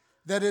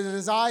that it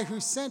is I who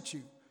sent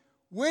you.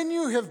 When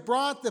you have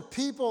brought the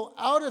people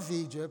out of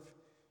Egypt,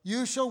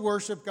 you shall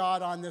worship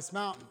God on this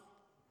mountain.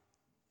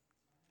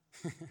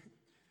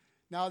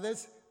 Now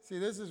this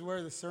is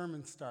where the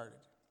sermon started.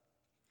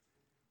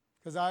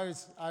 Because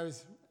I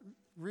was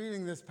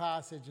reading this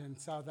passage in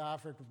South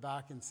Africa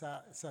back in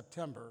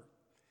September.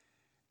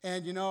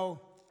 And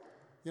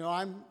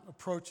I'm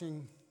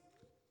approaching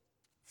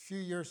a few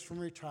years from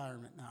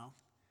retirement now.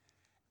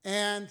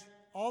 And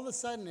all of a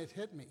sudden it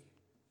hit me,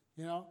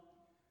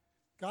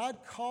 God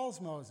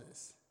calls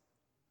Moses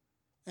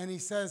and he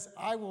says,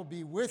 I will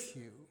be with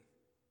you.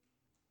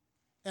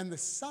 And the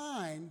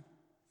sign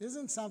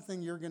isn't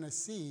something you're going to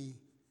see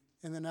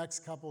in the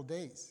next couple of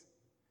days.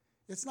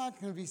 It's not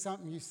going to be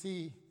something you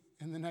see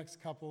in the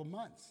next couple of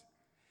months.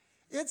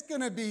 It's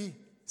going to be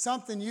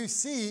something you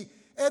see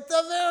at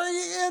the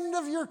very end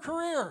of your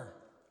career.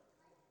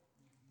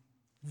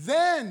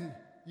 Then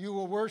you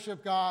will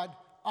worship God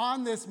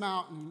on this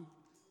mountain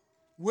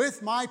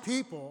with my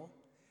people,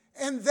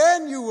 and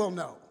then you will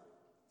know.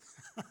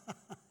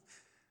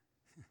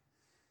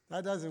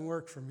 That doesn't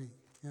work for me,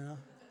 you know?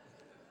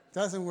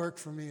 Doesn't work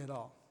for me at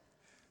all.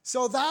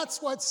 So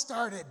that's what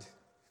started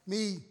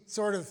me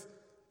sort of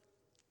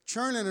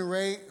churning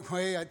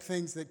away at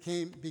things that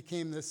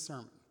became this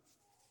sermon.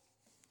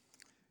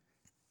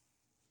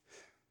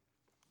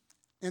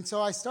 And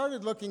so I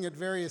started looking at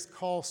various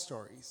call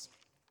stories.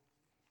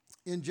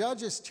 In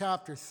Judges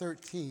chapter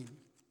 13,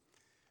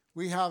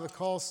 we have a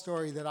call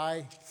story that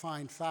I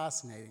find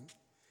fascinating,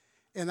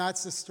 and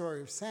that's the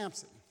story of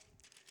Samson.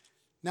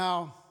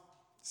 Now,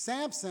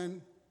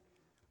 Samson,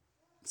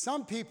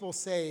 some people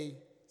say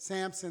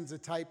Samson's a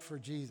type for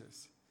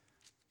Jesus.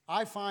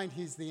 I find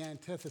he's the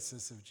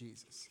antithesis of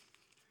Jesus.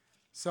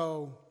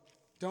 So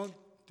don't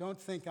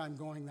think I'm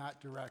going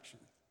that direction.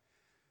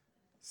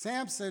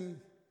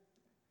 Samson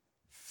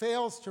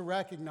fails to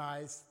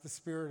recognize the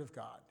Spirit of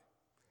God.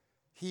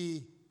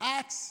 He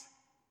acts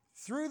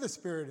through the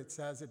Spirit, it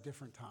says, at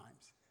different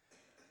times.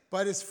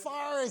 But as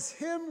far as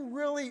him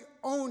really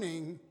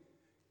owning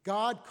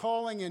God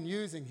calling and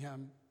using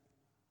him,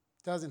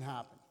 doesn't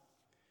happen.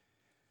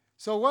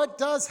 So what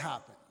does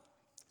happen?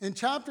 In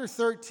chapter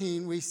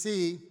 13, we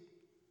see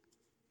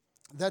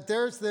that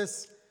there's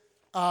this,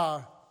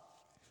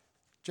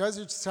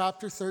 Judges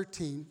chapter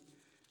 13,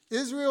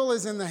 Israel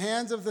is in the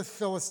hands of the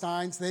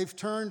Philistines. They've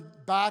turned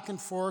back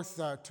and forth,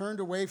 turned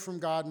away from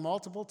God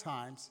multiple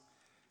times.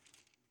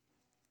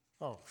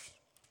 Oh,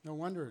 no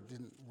wonder it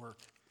didn't work.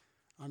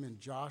 I'm in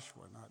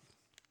Joshua, not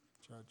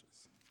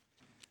Judges.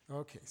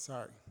 Okay,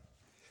 sorry.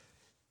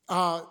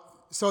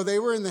 So they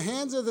were in the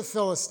hands of the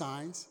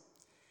Philistines,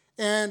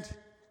 and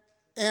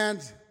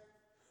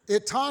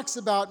it talks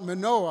about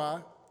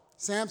Manoah,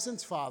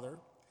 Samson's father,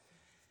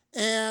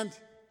 and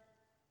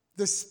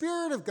the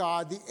Spirit of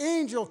God, the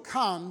angel,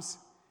 comes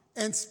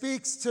and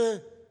speaks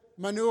to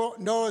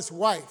Manoah's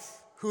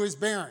wife, who is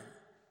barren.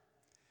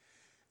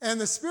 And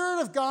the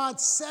Spirit of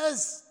God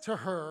says to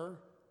her,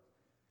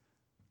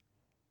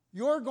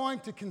 you're going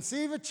to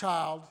conceive a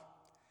child,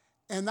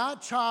 and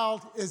that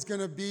child is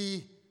going to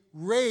be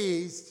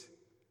raised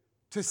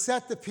to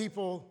set the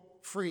people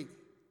free,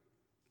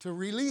 to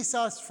release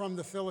us from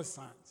the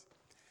Philistines.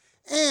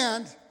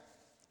 And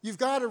you've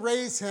got to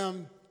raise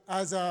him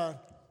as a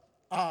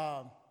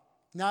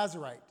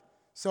Nazirite,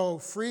 so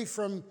free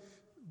from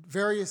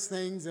various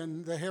things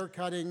and the hair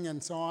cutting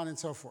and so on and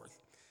so forth.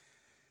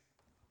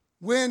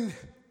 When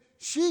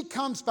she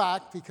comes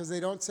back, because they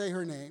don't say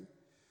her name,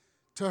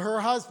 to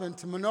her husband,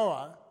 to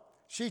Manoah,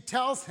 she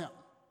tells him.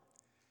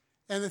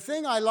 And the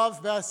thing I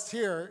love best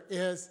here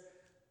is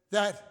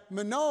that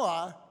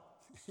Manoah,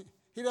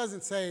 he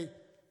doesn't say,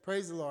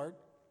 praise the Lord.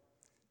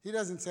 He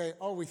doesn't say,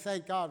 oh, we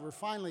thank God, we're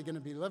finally going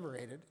to be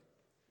liberated.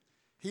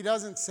 He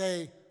doesn't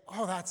say,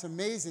 oh, that's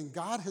amazing,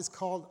 God has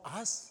called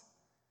us.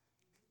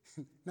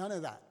 None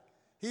of that.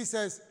 He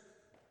says,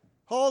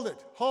 hold it,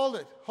 hold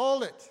it,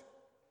 hold it.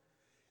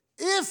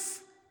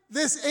 If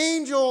this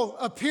angel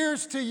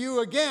appears to you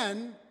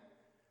again,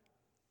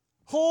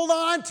 hold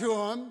on to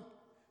him,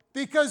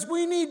 because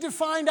we need to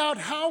find out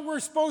how we're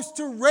supposed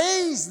to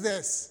raise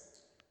this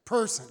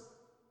person.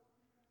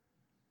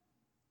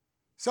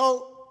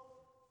 So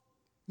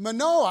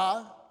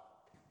Manoah,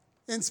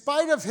 in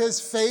spite of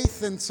his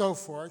faith and so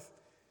forth,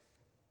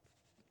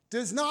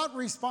 does not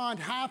respond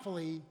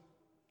happily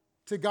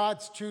to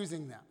God's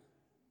choosing them.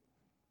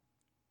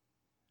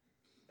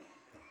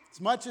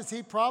 As much as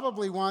he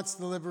probably wants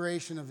the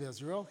liberation of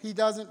Israel, he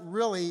doesn't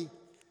really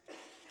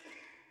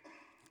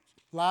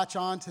latch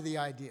on to the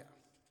idea.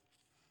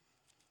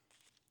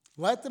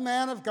 Let the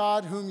man of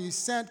God whom you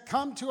sent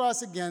come to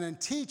us again and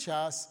teach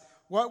us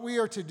what we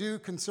are to do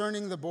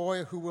concerning the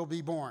boy who will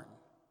be born.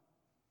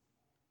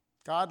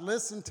 God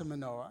listened to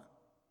Manoah,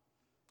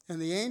 and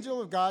the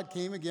angel of God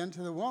came again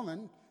to the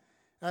woman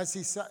as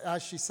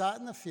she sat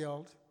in the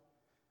field,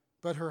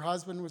 but her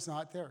husband was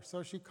not there.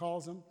 So she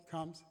calls him,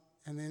 comes,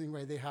 and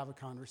anyway, they have a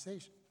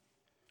conversation.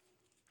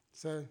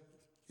 It's an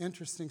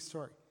interesting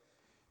story.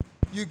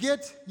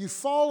 You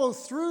follow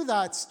through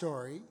that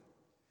story,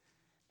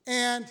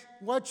 and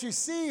what you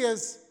see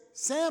is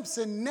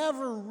Samson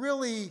never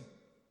really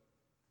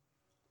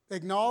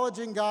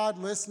acknowledging God,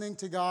 listening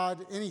to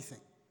God, anything.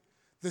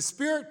 The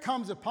Spirit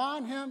comes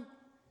upon him,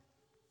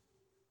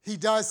 he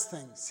does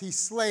things, he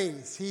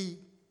slays, he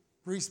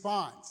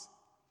responds.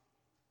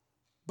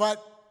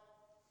 But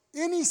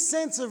any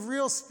sense of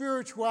real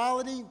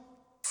spirituality,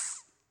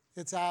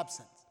 it's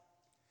absent.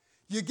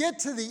 You get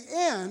to the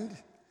end,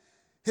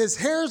 his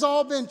hair's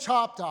all been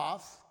chopped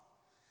off.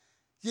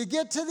 You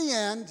get to the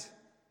end,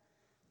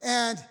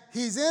 and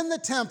he's in the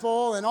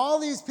temple, and all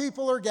these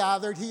people are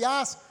gathered. He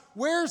asks,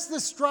 where's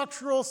the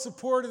structural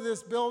support of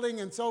this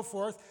building, and so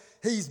forth.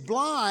 He's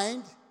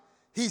blind.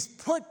 He's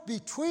put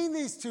between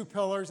these two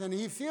pillars, and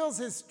he feels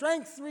his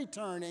strength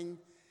returning,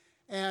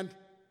 and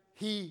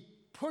he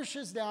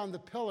pushes down the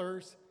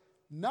pillars,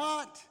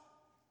 not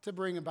to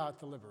bring about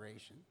the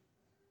liberation,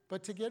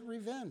 but to get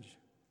revenge.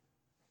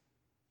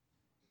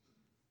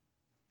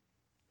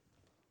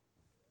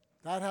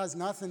 That has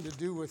nothing to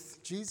do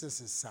with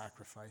Jesus'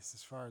 sacrifice,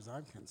 as far as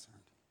I'm concerned.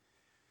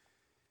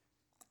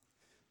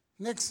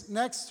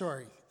 Next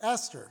story,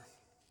 Esther.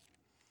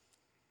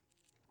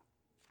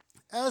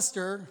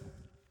 Esther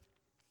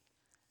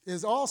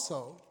is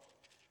also,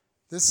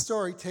 this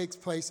story takes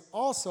place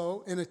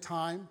also in a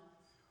time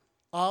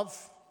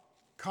of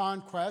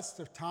conquest,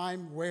 a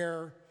time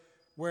where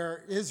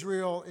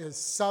Israel is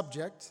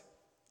subject.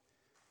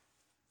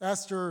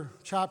 Esther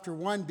chapter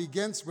 1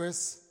 begins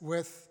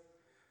with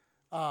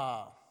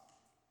the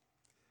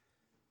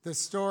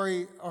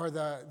story or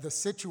the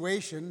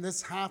situation.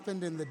 This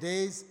happened in the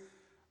days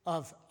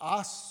of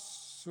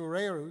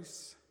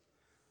Ahasuerus,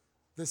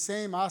 the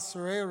same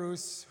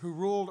Ahasuerus who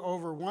ruled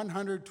over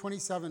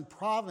 127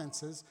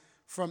 provinces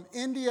from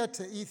India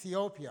to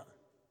Ethiopia.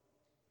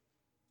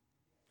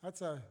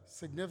 That's a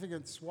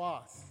significant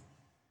swath.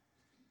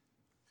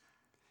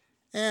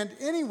 And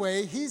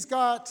anyway, he's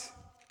got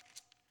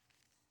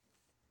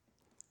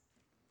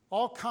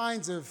all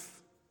kinds of,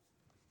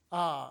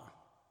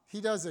 he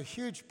does a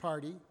huge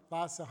party,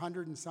 lasts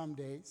 100 and some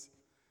days.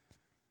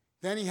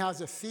 Then he has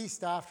a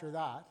feast after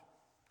that.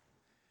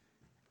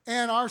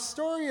 And our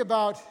story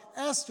about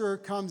Esther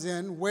comes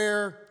in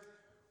where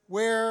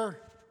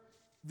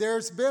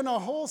there's been a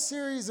whole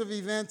series of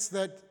events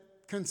that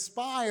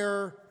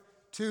conspire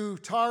to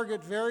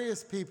target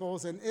various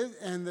peoples, and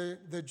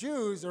the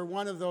Jews are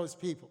one of those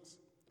peoples.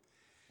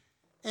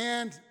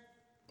 And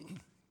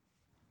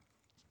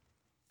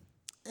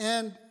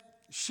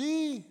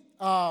she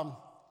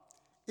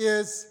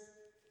is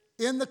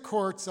in the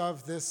courts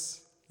of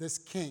this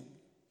king.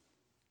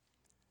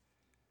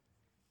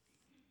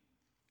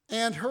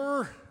 And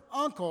her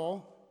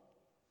uncle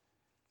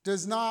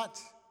does not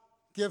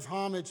give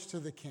homage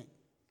to the king.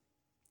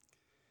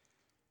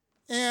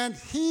 And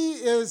he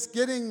is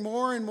getting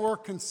more and more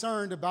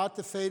concerned about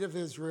the fate of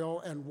Israel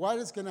and what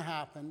is going to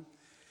happen.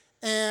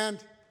 And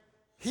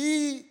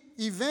he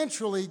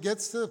eventually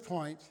gets to the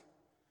point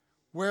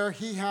where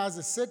he has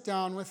a sit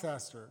down with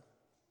Esther.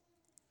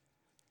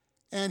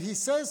 And he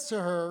says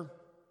to her,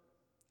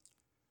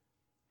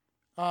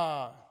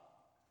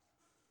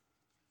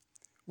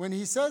 when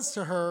he says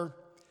to her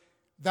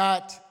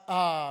that,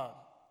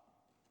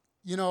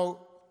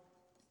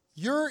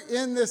 you're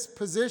in this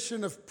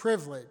position of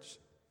privilege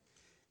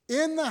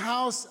in the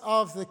house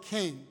of the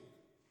king.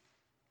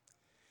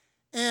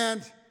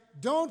 And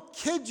don't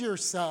kid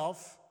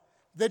yourself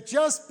that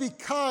just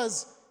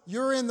because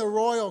you're in the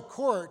royal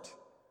court,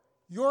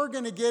 you're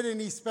going to get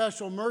any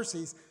special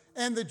mercies.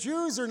 And the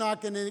Jews are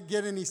not going to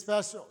get any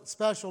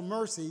special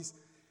mercies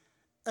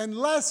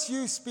unless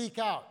you speak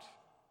out.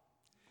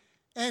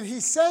 And he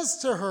says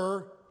to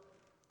her,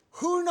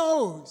 who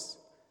knows,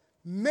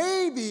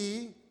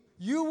 maybe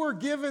you were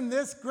given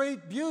this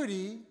great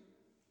beauty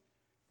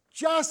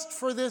just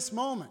for this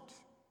moment.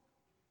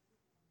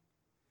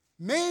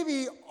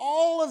 Maybe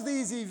all of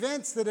these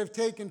events that have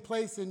taken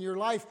place in your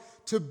life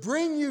to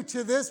bring you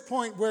to this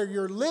point where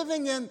you're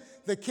living in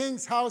the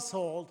king's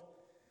household,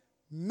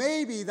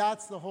 maybe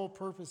that's the whole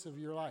purpose of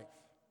your life.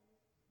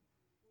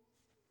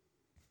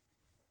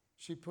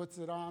 She puts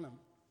it on him,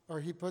 or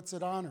he puts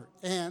it on her.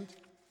 And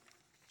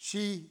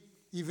she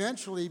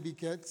eventually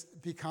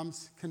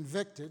becomes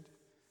convicted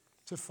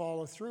to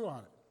follow through on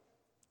it.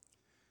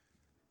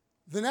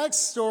 The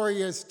next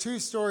story is two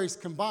stories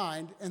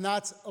combined, and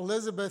that's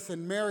Elizabeth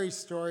and Mary's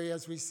story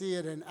as we see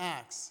it in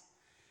Acts.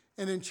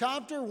 And in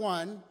chapter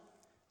 1,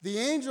 the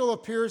angel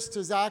appears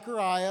to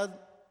Zechariah,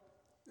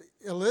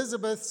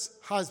 Elizabeth's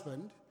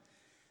husband,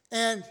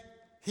 and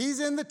he's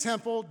in the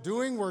temple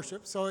doing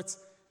worship. So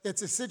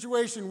it's a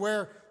situation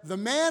where the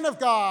man of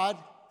God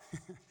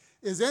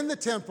is in the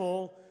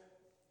temple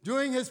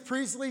doing his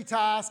priestly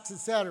tasks,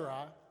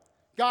 etc.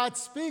 God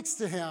speaks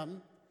to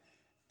him,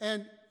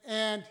 and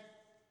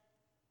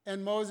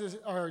Moses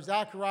or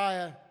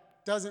Zechariah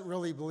doesn't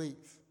really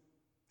believe.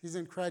 He's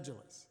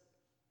incredulous.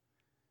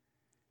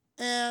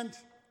 And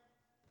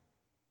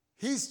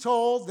he's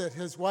told that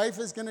his wife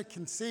is going to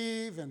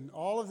conceive and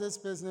all of this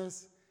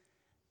business.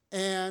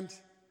 And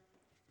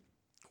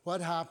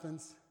what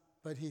happens?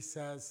 But he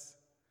says,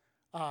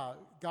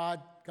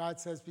 God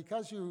says,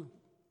 because you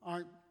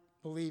aren't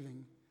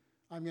believing,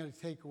 I'm going to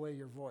take away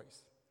your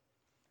voice.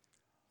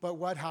 But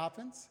what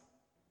happens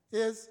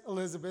is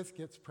Elizabeth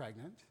gets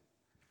pregnant,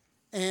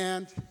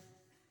 and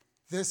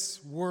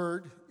this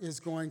word is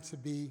going to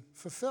be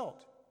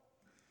fulfilled.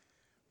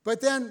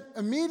 But then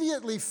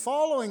immediately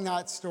following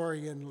that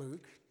story in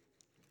Luke,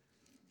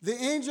 the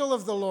angel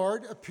of the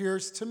Lord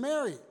appears to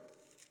Mary.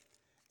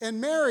 And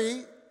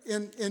Mary,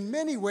 in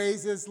many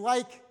ways, is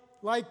like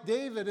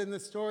David in the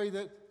story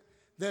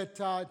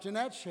that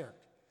Jeanette shared.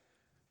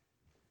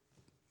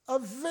 A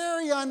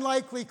very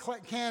unlikely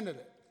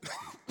candidate.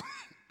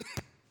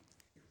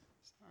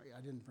 Sorry,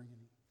 I didn't bring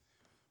any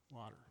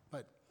water.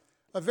 But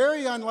a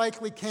very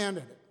unlikely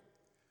candidate.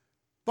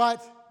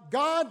 But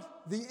God,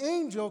 the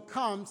angel,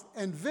 comes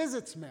and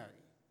visits Mary.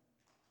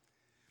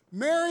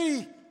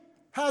 Mary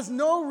has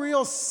no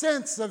real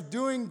sense of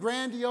doing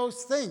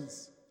grandiose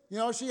things. You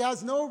know, she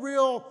has no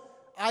real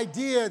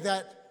idea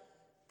that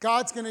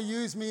God's going to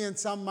use me in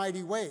some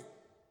mighty way.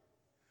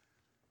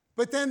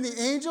 But then the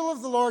angel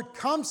of the Lord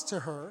comes to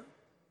her.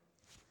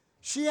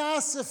 She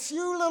asks a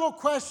few little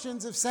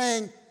questions of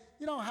saying,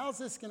 you know, how's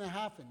this going to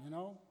happen, you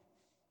know?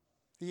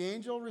 The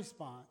angel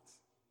responds.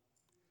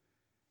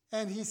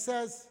 And he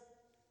says,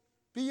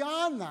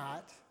 beyond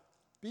that,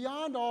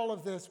 beyond all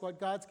of this, what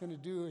God's going to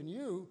do in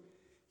you,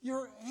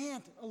 your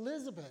Aunt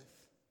Elizabeth,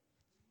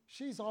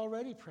 she's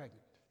already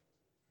pregnant.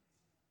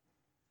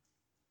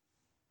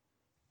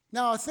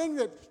 Now, a thing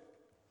that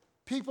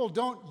people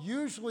don't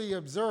usually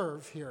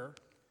observe here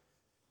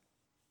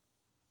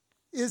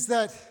is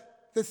that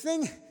the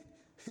thing,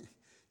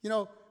 you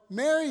know,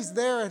 Mary's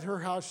there at her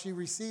house. She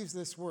receives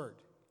this word.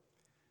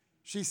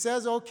 She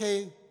says,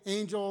 okay,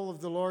 angel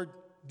of the Lord,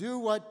 do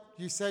what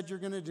you said you're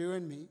going to do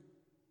in me.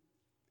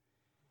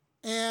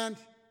 And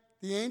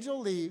the angel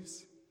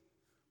leaves.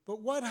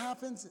 But what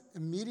happens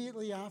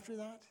immediately after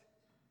that?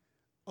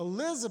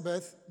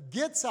 Elizabeth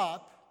gets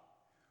up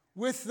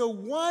with the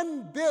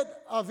one bit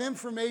of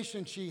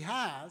information she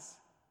has,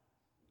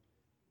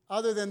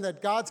 other than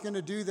that God's going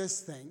to do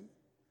this thing.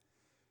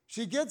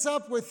 She gets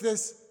up with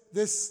this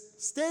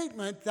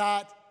statement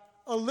that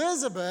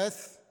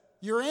Elizabeth,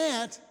 your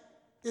aunt,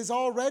 is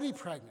already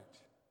pregnant.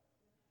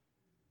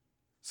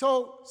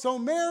 So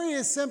Mary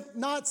is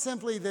not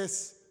simply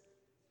this.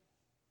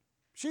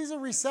 She's a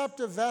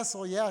receptive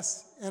vessel,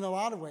 yes, in a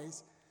lot of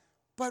ways.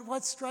 But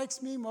what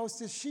strikes me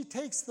most is she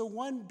takes the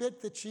one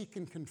bit that she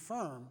can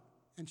confirm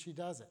and she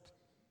does it.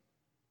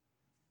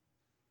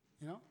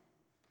 You know?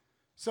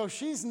 So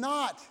she's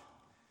not,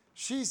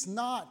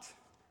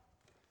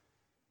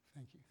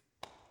 thank you.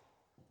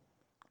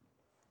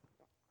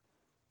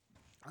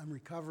 I'm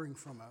recovering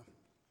from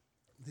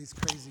these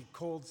crazy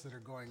colds that are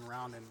going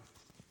around, and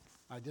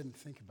I didn't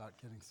think about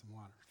getting some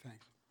water.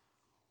 Thanks.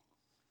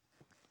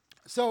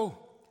 So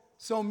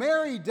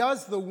Mary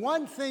does the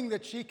one thing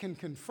that she can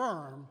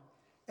confirm,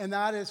 and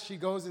that is she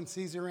goes and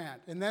sees her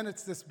aunt. And then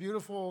it's these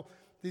beautiful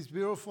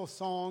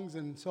songs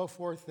and so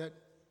forth that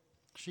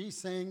she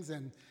sings,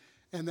 and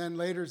then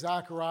later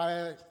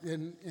Zechariah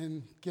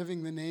in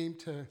giving the name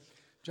to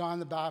John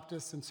the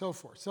Baptist and so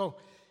forth. So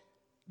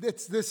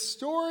it's this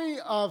story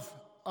of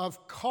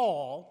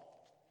call,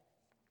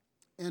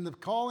 and the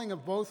calling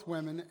of both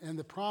women, and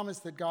the promise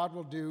that God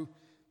will do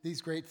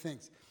these great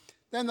things.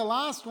 Then the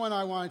last one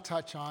I want to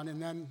touch on,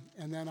 and then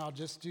I'll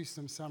just do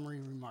some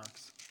summary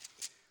remarks,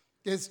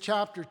 is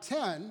chapter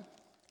 10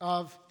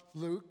 of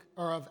Luke,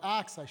 or of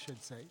Acts, I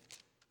should say,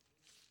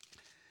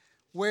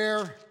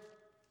 where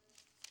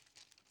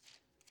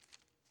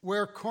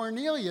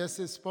Cornelius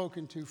is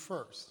spoken to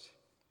first.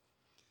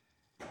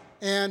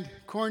 And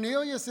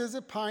Cornelius is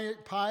a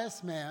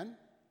pious man,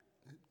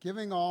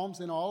 giving alms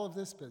in all of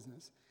this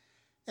business.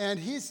 And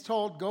he's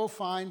told, go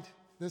find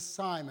this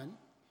Simon,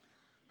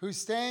 who's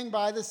staying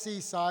by the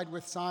seaside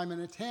with Simon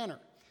a tanner.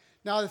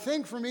 Now, the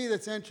thing for me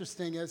that's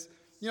interesting is,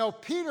 you know,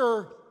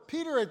 Peter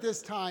at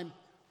this time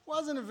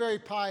wasn't a very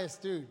pious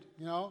dude,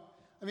 you know.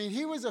 I mean,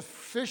 he was a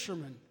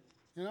fisherman,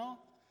 you know.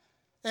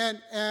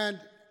 And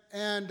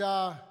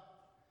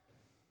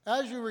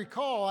as you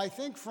recall, I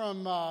think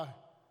from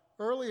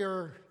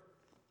earlier,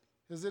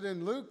 is it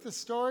in Luke, the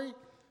story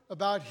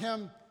about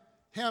him,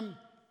 the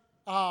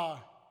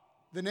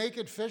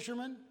naked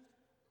fisherman?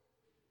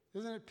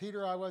 Isn't it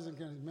Peter? I wasn't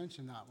going to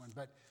mention that one.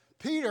 But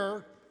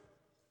Peter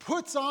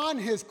puts on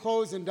his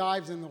clothes and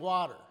dives in the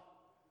water.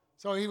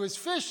 So he was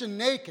fishing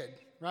naked,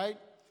 right?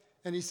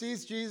 And he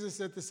sees Jesus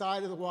at the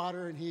side of the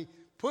water, and he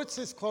puts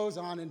his clothes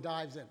on and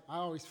dives in. I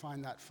always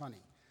find that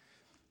funny.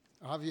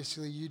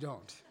 Obviously, you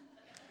don't.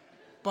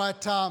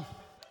 But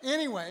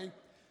anyway,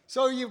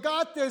 so you've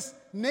got this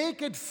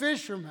naked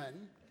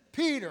fisherman,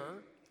 Peter,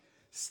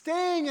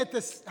 staying at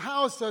the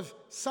house of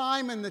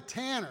Simon the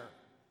tanner.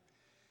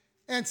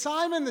 And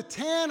Simon the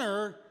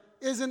tanner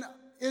is an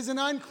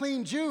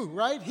unclean Jew,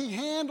 right? He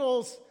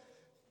handles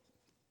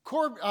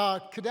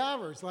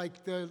cadavers,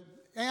 like the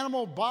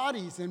animal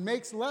bodies, and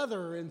makes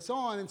leather and so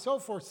on and so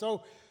forth.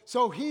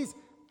 So he's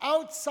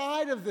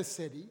outside of the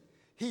city.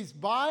 He's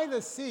by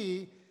the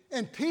sea,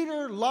 and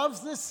Peter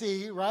loves the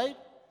sea, right?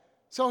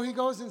 So he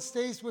goes and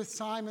stays with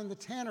Simon the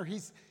tanner.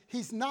 He's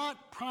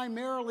not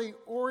primarily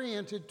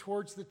oriented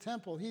towards the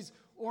temple. He's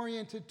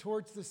oriented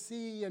towards the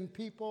sea and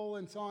people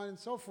and so on and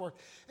so forth.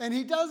 And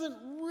he doesn't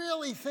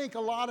really think a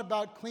lot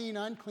about clean,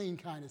 unclean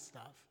kind of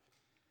stuff.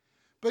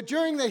 But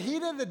during the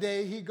heat of the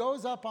day, he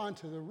goes up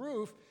onto the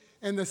roof,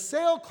 and the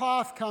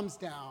sailcloth comes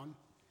down,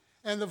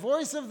 and the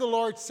voice of the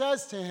Lord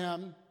says to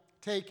him,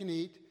 take and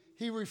eat.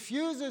 He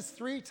refuses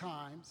 3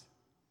 times.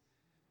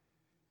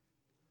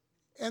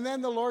 And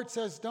then the Lord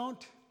says,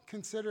 don't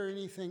consider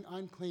anything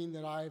unclean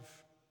that I've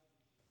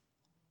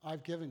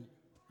given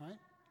you, right?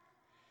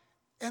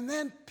 And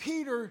then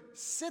Peter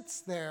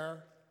sits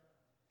there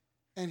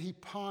and he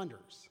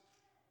ponders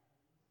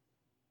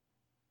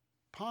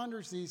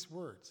these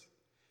words.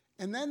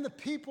 And then the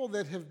people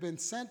that have been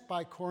sent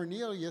by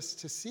Cornelius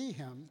to see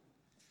him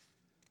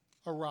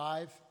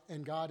arrive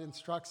and God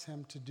instructs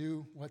him to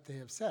do what they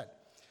have said.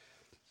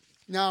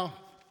 Now,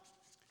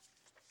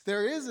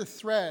 there is a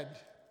thread,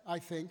 I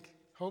think,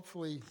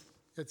 hopefully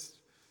it's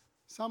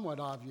somewhat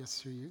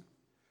obvious to you,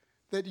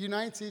 that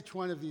unites each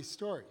one of these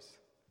stories.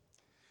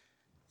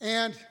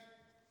 And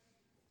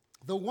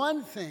the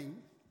one thing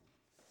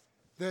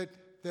that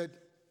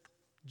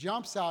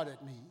jumps out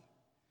at me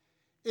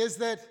is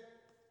that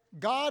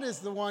God is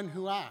the one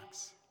who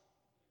acts.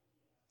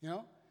 You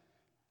know?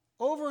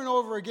 Over and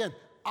over again,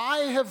 I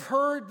have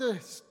heard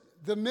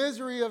the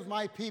misery of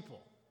my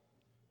people.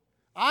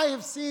 I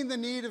have seen the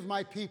need of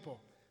my people.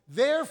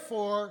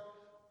 Therefore,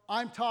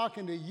 I'm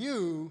talking to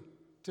you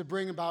to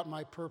bring about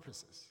my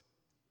purposes.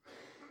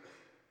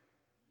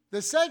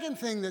 The second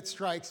thing that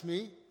strikes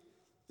me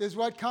is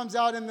what comes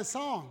out in the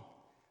song,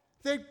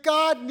 that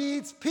God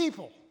needs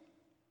people.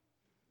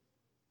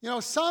 You know,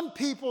 some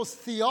people's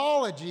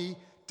theology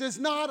does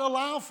not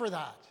allow for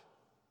that.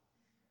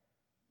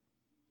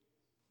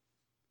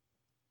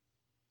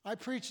 I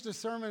preached a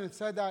sermon and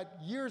said that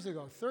years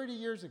ago, 30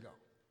 years ago,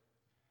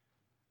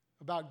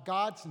 about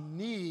God's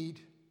need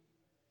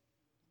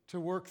to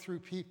work through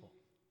people.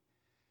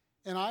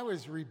 And I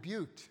was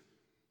rebuked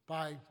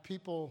by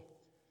people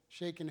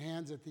shaking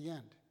hands at the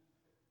end.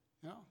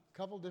 You know, a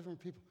couple different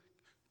people.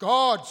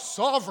 God's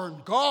sovereign.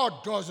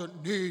 God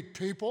doesn't need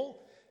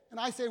people. And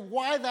I say,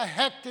 why the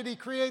heck did he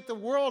create the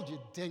world, you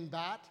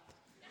dingbat?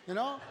 You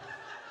know?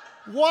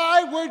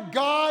 Why would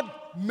God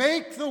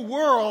make the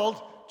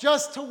world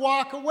just to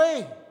walk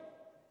away?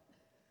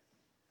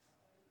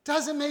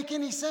 Doesn't make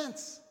any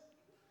sense.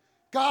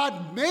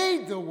 God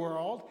made the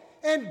world,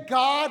 and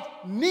God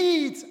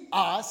needs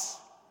us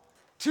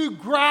to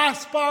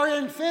grasp our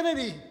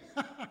infinity.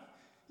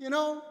 You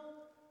know?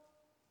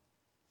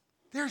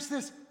 There's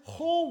this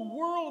whole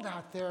world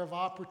out there of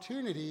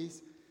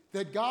opportunities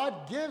that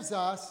God gives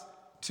us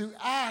to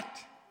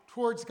act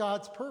towards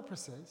God's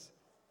purposes,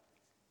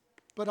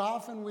 but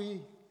often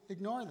we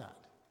ignore that.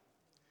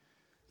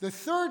 The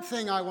third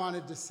thing I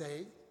wanted to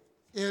say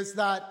is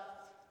that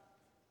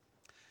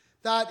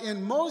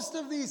in most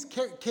of these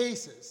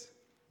cases,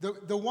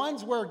 the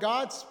ones where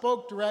God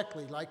spoke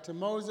directly, like to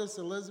Moses,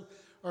 Elizabeth,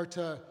 or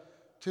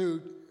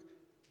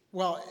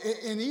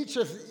in each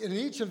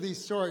of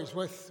these stories,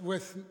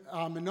 with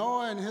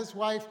Manoah and his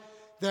wife,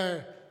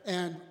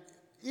 and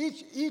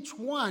each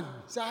one,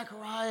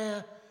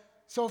 Zechariah,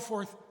 so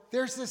forth,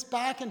 there's this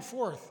back and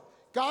forth.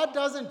 God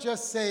doesn't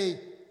just say,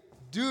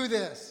 do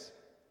this,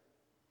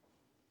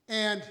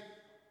 and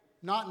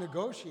not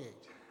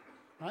negotiate,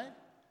 right?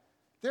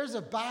 There's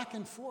a back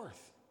and forth.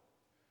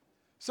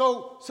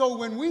 So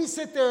when we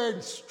sit there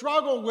and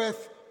struggle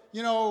with,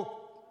 you know,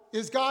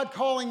 is God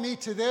calling me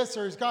to this,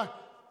 or is God...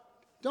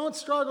 Don't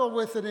struggle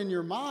with it in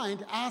your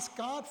mind. Ask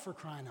God, for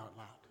crying out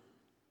loud.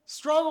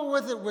 Struggle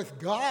with it with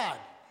God.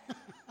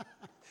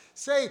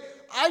 Say,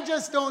 I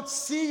just don't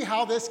see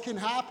how this can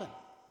happen.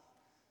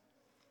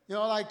 You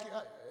know,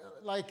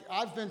 like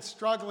I've been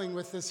struggling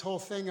with this whole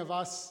thing of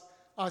us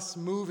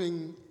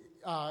moving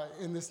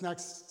in this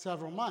next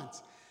several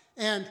months.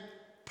 And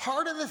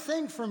part of the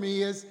thing for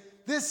me is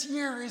this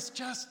year is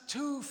just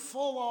too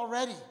full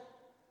already.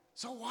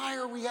 So why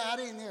are we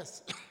adding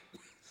this?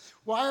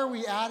 Why are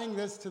we adding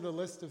this to the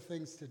list of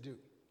things to do?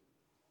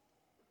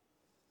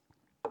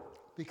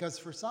 Because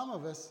for some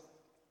of us,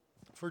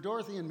 for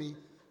Dorothy and me,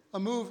 a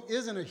move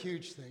isn't a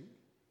huge thing.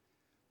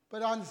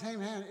 But on the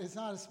same hand, it's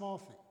not a small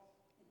thing.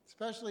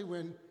 Especially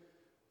when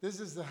this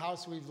is the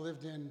house we've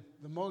lived in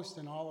the most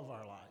in all of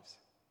our lives.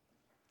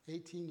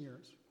 18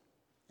 years.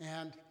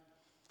 And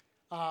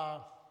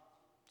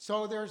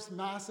so there's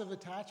massive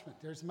attachment.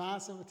 There's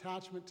massive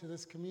attachment to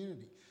this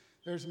community.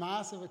 There's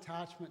massive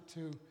attachment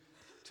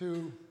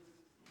to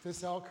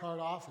this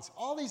Elkhart office.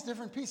 All these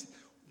different pieces.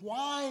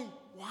 Why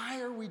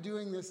are we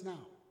doing this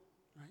now?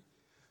 Right?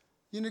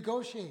 You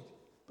negotiate.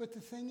 But the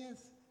thing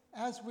is,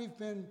 as we've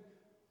been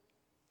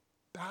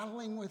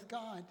battling with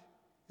God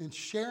and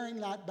sharing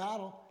that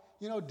battle,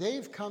 you know,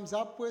 Dave comes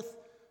up with,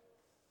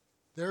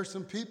 there's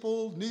some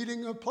people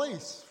needing a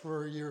place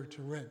for a year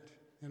to rent,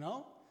 you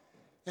know?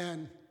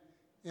 And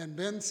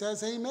Ben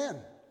says amen,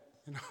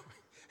 you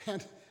know?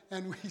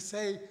 And we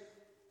say,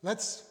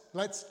 let's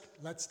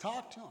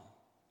talk to them.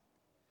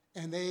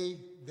 And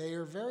they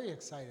are very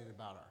excited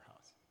about our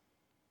house.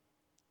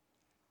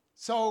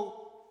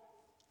 So,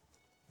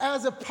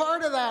 as a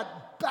part of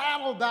that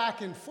battle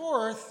back and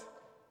forth,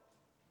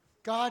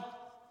 God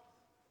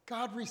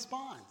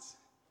responds.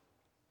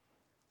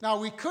 Now,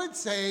 we could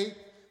say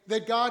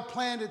that God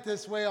planned it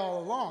this way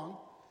all along,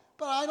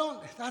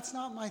 but that's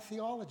not my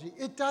theology.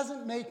 It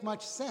doesn't make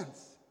much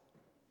sense.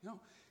 You know,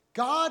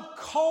 God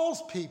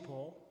calls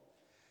people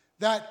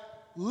that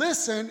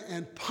listen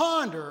and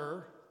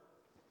ponder,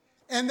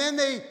 and then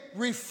they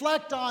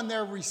reflect on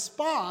their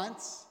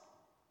response.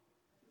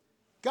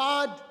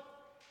 God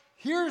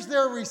hears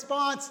their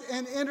response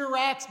and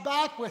interacts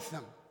back with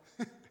them.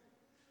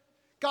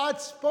 God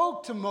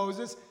spoke to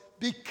Moses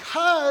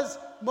because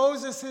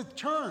Moses had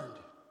turned.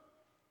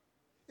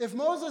 If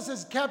Moses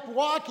had kept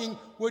walking,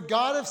 would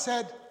God have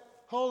said,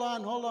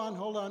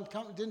 hold on.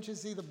 Didn't you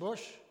see the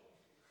bush?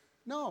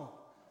 No.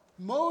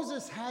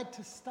 Moses had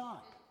to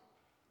stop.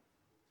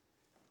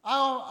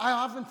 I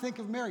often think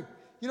of Mary.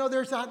 You know,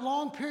 there's that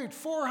long period,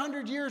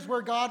 400 years,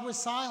 where God was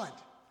silent.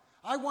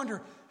 I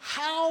wonder,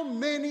 how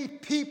many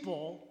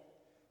people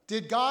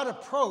did God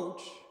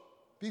approach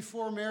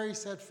before Mary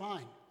said,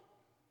 fine?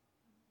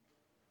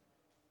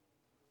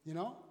 You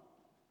know?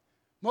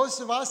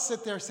 Most of us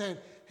sit there saying,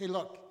 hey,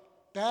 look,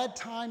 bad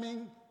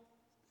timing.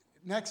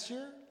 Next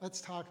year, let's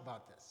talk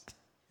about this.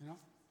 You know?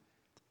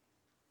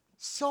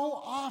 So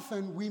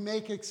often we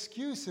make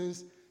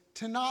excuses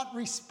to not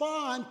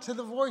respond to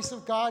the voice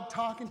of God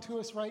talking to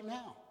us right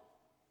now.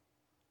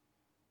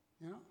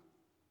 You know?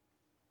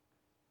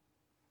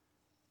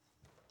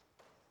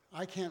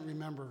 I can't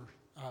remember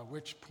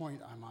which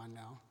point I'm on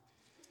now,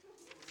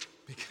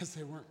 because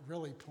they weren't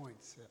really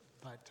points,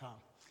 but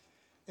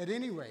at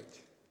any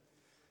rate,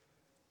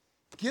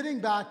 getting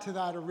back to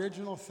that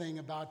original thing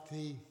about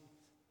the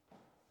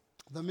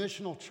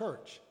missional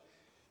church,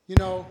 you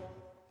know,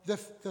 the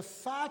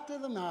fact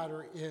of the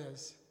matter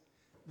is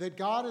that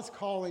God is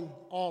calling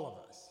all of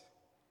us,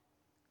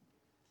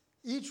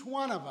 each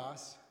one of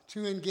us,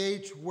 to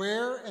engage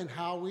where and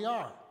how we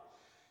are.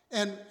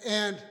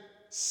 And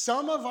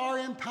some of our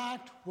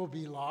impact will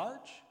be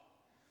large.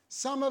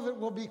 Some of it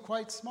will be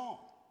quite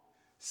small.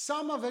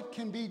 Some of it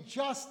can be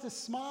just a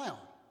smile.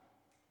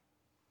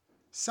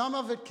 Some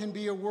of it can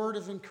be a word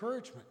of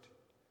encouragement.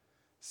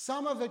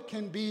 Some of it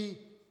can be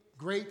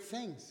great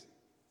things,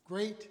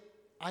 great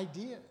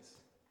ideas.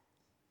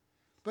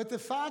 But the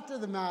fact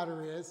of the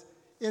matter is,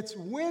 it's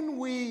when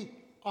we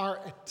are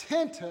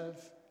attentive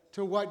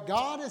to what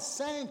God is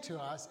saying to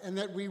us and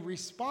that we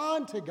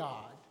respond to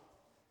God,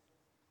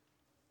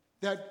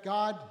 that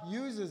God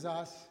uses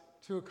us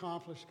to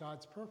accomplish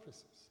God's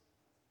purposes.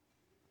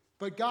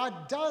 But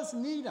God does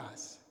need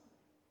us.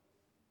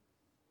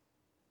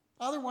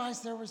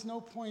 Otherwise, there was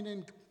no point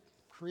in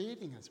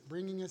creating us,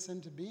 bringing us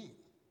into being.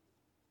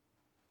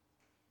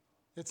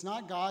 It's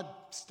not God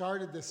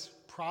started this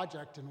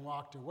project and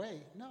walked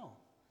away. No.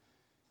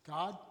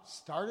 God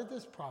started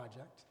this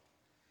project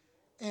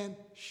and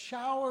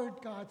showered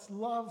God's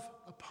love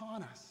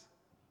upon us.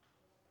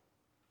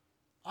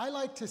 I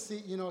like to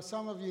see, you know,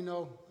 some of you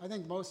know, I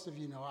think most of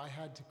you know, I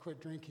had to quit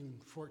drinking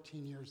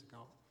 14 years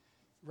ago.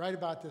 Right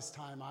about this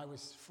time,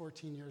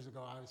 14 years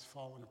ago, I was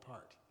falling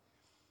apart.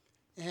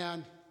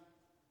 And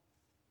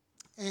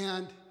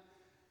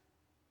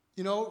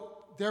you know,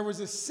 there was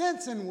a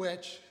sense in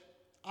which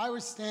I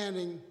was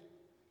standing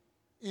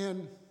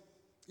in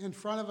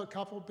front of a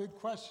couple big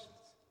questions.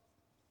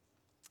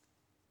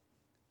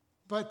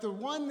 But the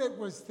one that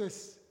was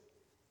this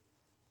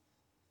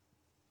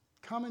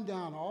coming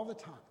down all the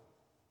time,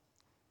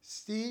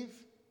 Steve,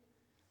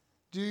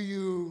 do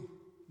you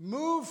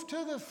move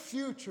to the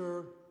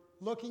future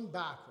looking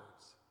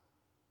backwards?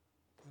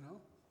 You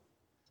know?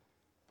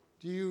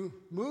 Do you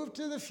move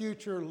to the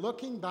future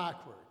looking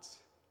backwards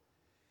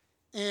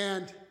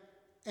and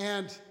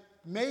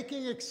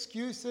making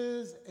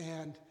excuses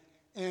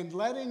and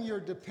letting your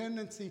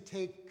dependency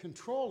take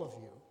control of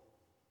you?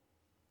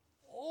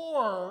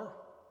 Or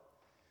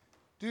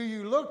do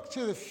you look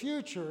to the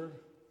future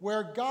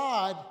where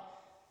God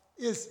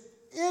is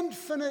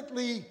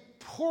infinitely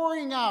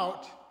pouring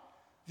out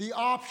the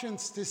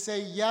options to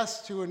say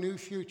yes to a new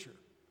future?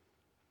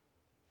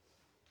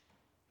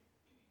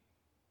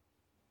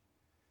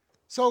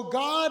 So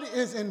God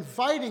is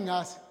inviting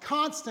us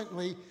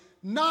constantly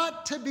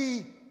not to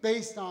be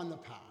based on the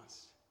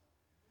past,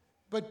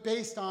 but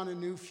based on a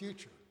new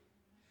future.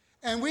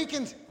 And we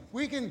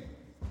can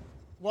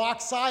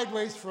walk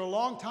sideways for a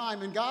long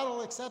time, and God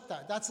will accept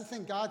that. That's the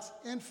thing. God's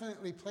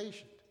infinitely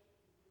patient.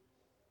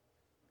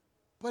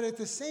 But at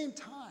the same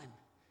time,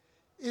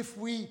 if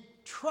we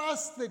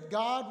trust that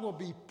God will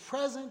be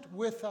present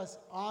with us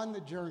on the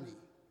journey,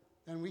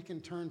 then we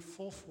can turn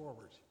full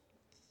forward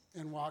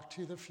and walk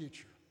to the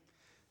future,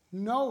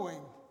 knowing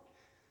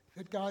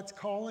that God's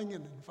calling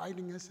and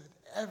inviting us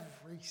at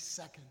every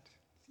second,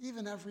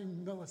 even every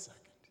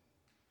millisecond,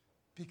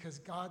 because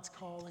God's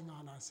calling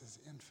on us is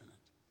infinite,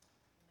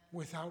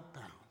 without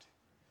bound.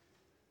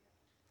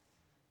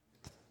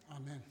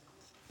 Amen.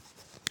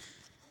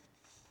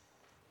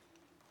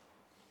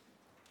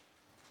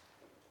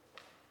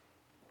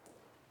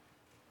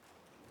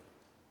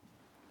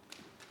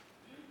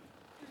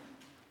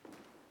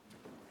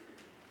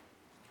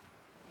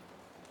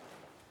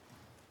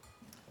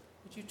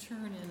 Would you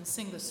turn and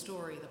sing the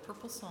story, the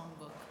Purple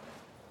Songbook,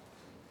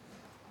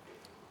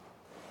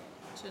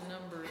 to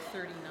number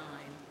 39.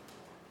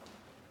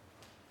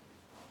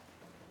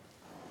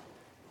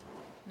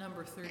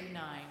 Number 39.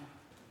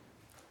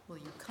 Will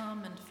you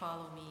come and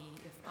follow me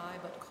if I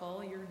but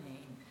call your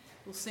name?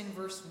 We'll sing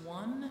verse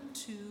 1,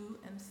 2,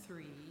 and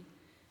 3,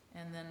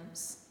 and then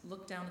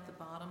look down at the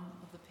bottom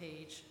of the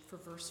page for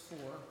verse 4.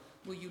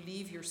 Will you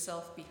leave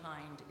yourself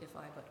behind if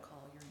I but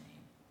call your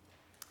name?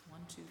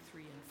 1, 2,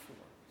 3, and 4.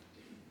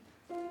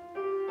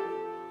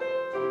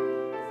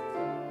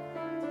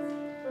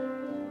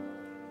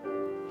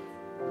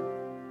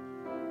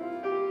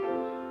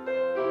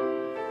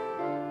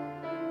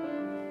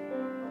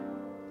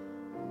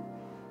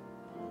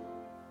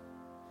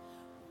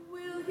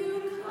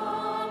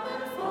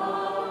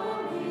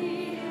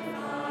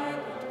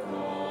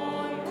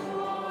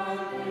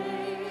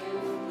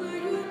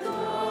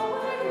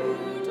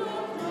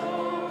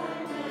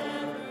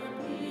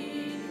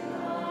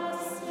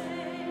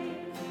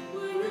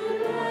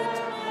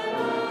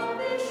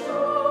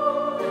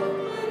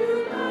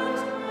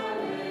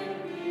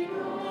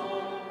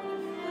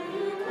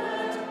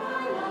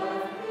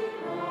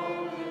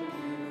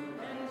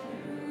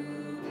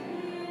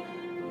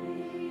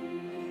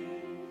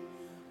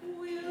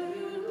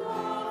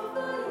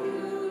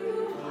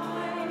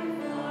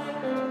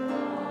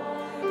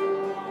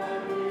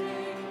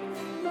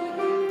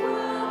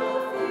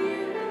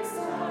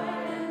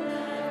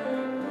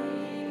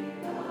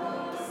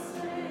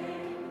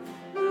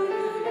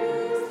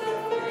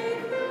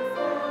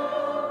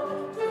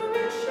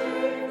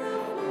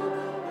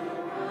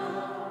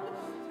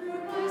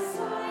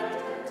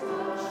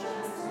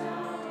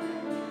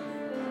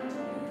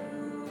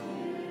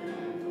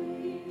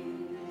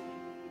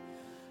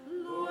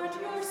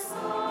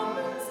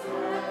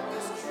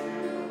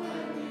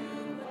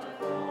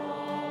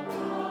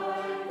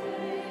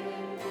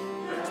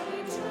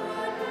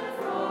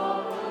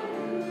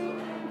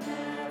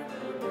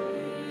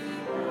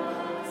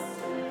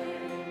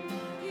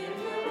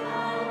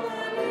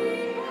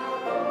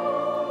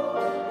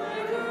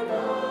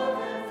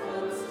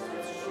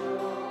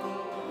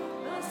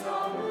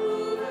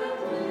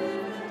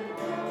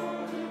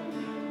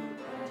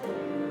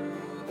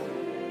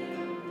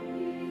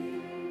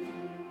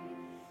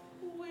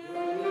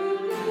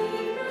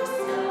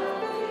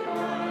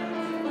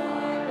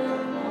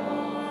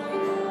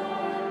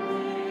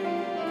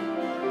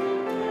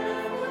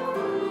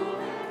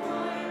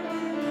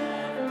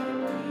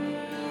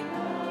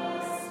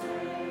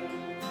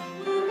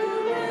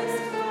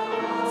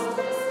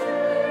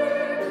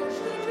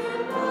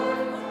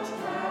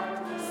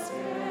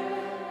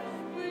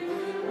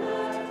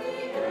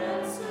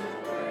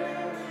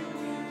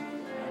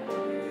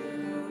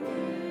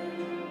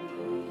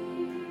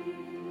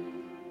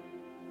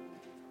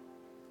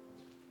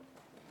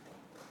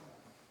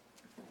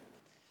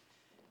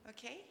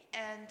 Okay,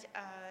 and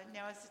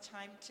now is the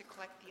time to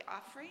collect the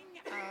offering.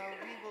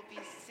 We will be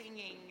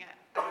singing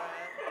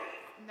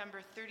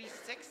number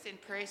 36 in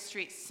Prairie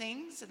Street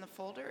Sings in the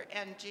folder,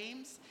 and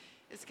James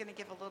is going to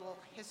give a little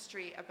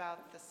history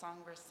about the song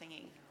we're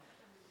singing.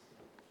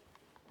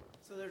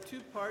 So there are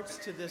two parts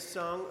to this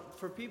song.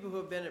 For people who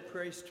have been at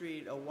Prairie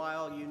Street a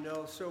while, you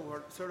know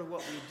sort of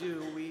what we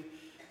do.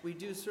 We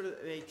do sort of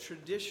a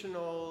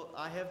traditional,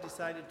 I have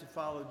decided to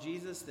follow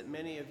Jesus, that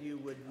many of you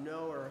would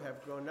know or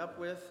have grown up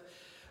with.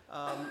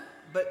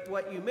 But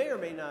what you may or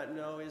may not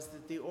know is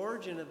that the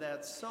origin of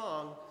that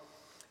song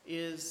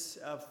is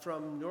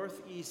from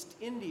northeast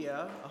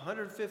India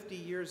 150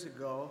 years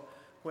ago,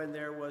 when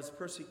there was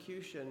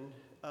persecution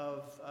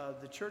of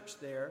the church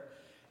there.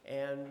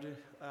 And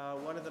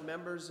one of the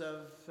members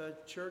of the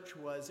church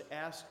was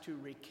asked to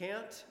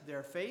recant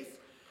their faith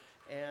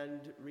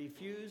and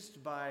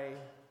refused. By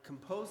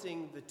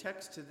composing the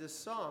text to this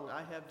song,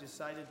 I have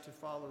decided to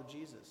follow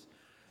Jesus.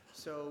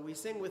 So we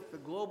sing with the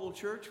global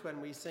church when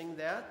we sing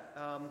that.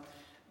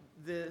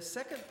 The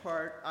second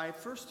part I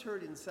first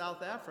heard in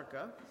South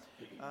Africa,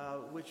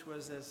 which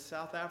was a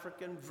South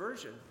African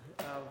version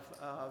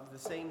of the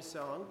same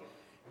song.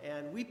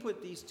 And we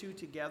put these two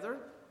together.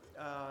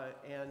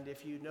 And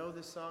if you know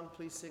this song,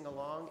 please sing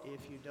along.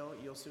 If you don't,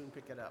 you'll soon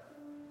pick it up.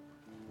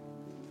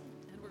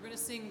 And we're going to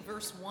sing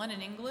verse 1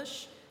 in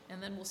English,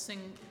 and then we'll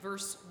sing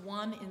verse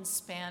 1 in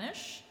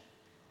Spanish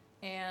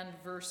and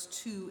verse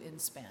 2 in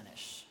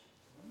Spanish.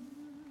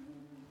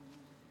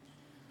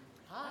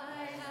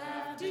 I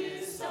have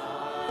decided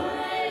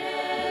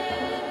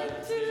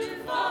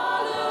to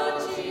follow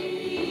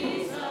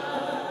Jesus.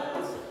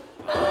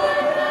 I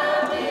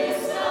have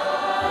decided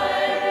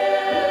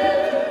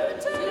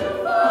to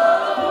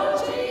follow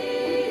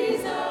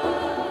Jesus.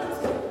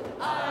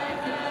 I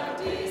have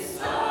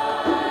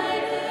decided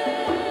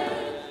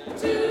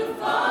to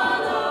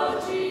follow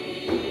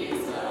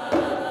Jesus.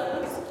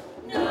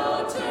 No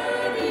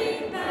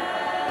turning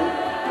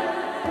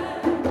back.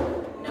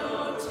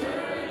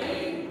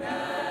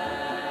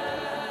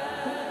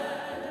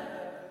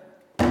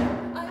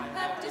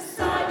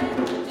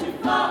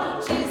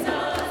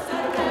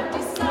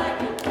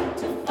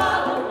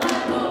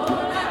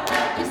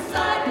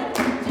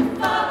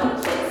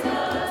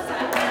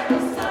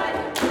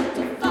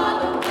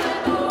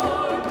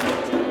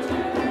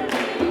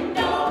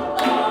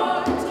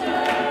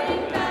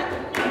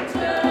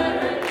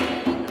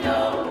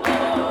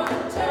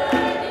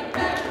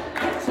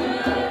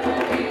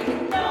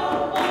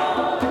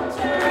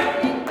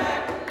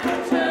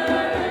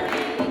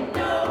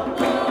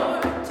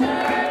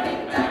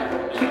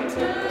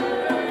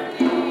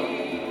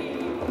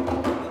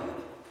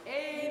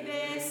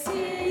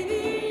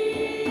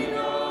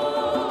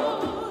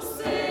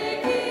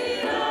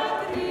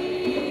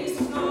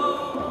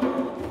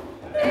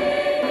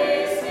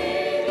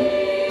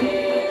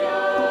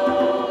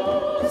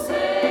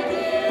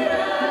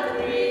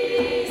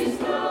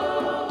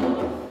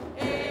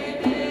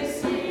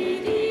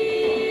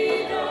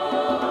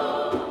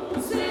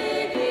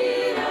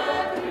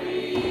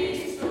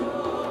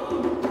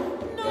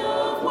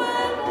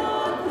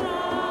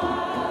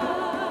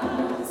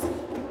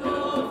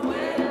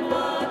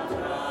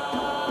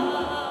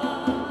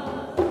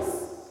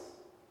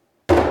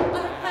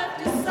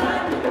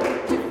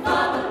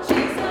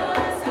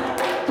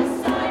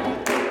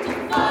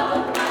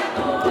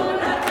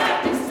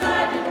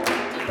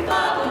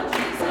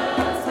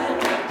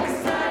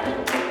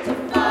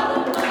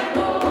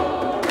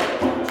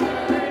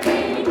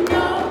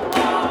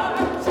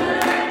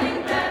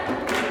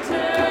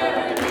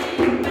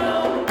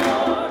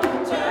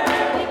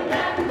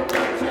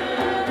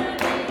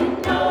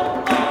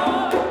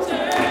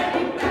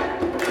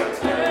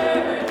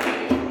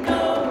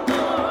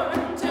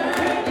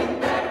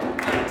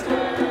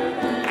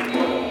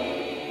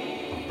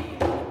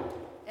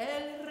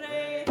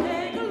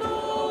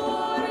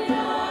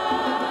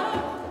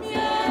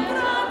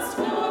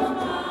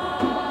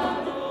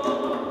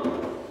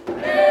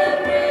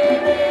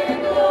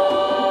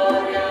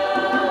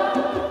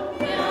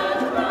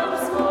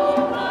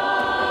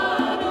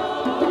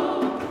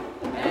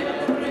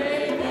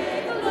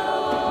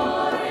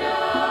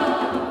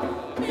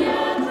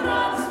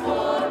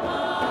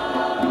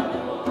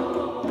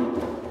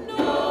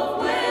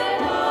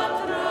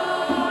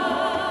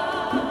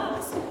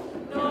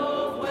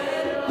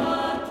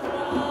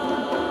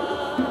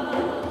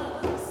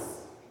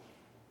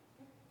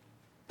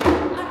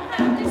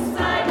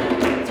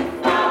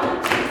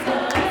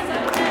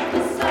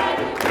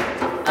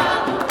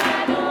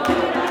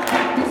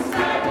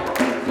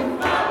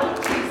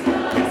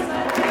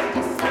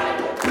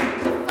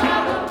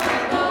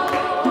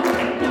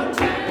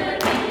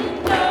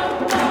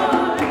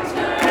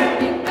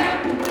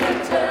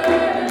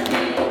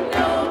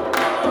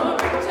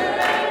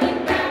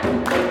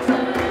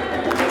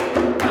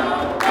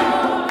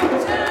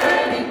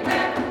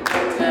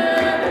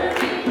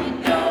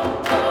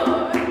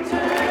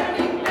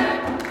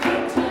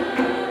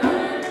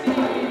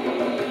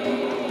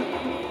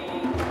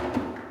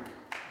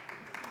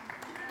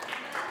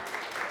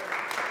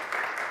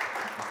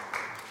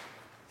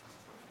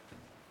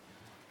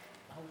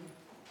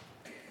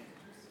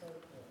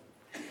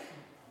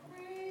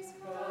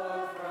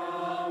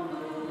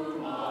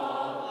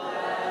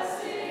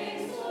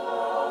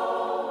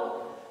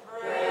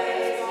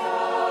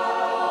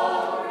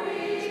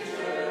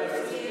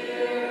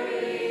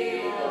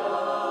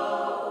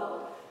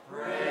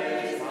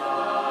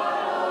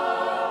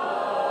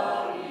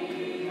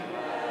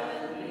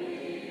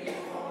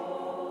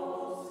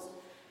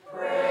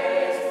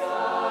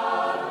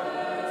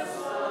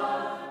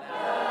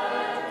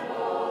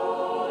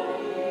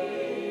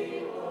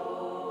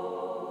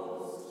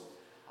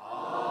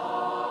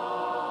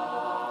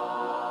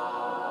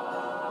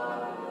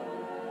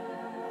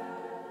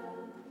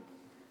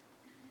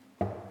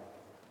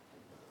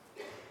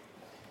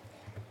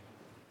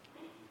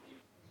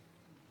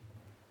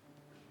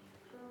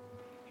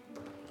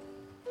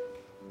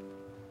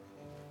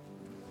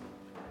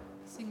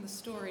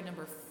 story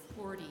number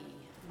 40.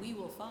 We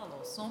will follow.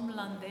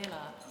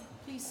 Somlandela.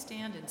 Please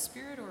stand in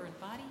spirit or in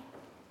body.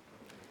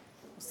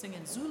 We'll sing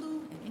in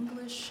Zulu, in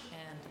English,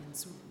 and in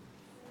Zulu.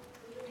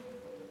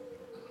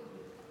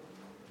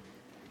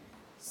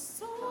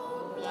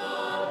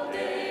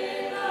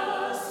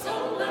 Somlandela,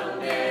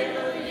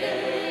 Somlandela,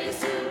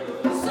 Yesu,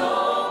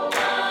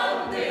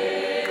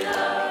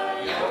 Somlandela,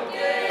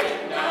 Yoke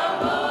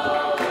Nawo.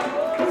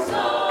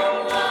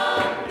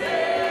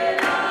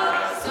 Somlandela,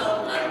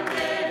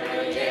 Somlandela,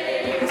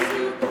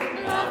 Yesu,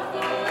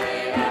 Rafoe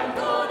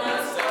Antona,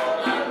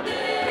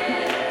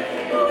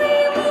 Somlandela. We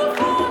will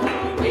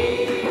follow, we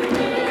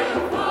will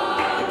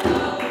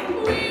follow,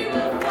 we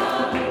will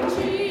follow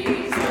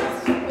Jesus.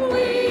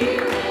 We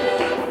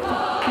will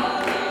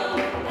follow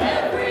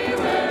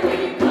everywhere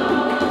he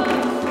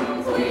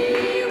goes. We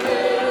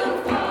will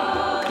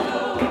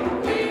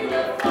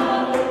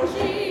follow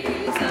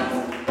Jesus.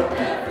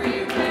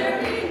 Everywhere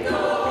he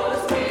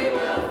goes, we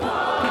will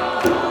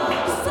follow.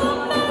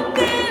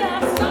 Somlandela,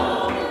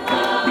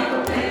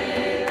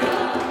 Somlandela,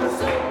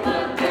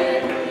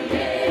 Somlandela,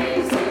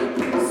 Yesu,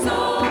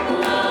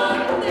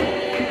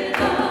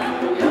 Somlandela,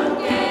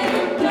 Yoke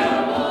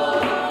Nawo.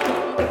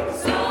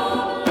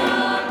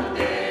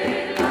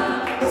 Somlandela,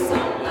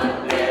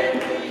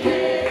 Somlandela,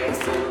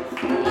 Yesu,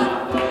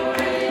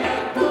 Rafoe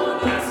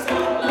Antona,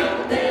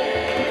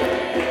 Somlandela.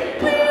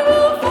 We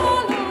will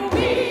follow,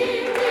 we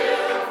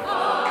will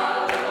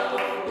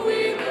follow, we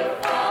will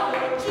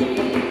follow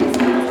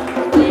Jesus.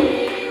 We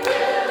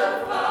will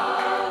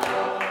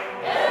follow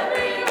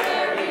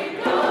everywhere he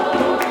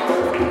goes.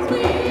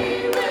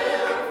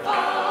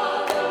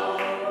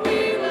 We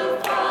will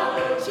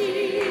follow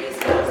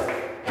Jesus.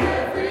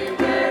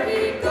 Everywhere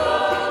he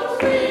goes,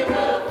 we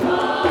will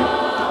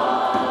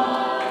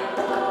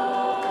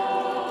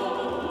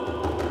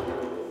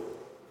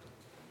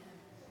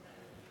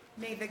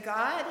May the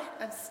God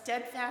of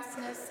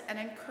steadfastness and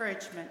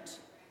encouragement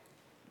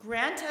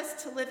grant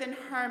us to live in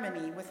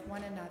harmony with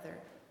one another,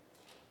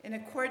 in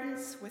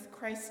accordance with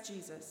Christ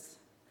Jesus,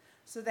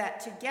 so that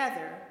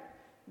together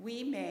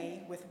we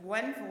may, with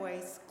one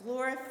voice,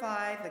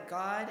 glorify the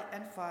God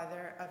and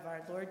Father of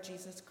our Lord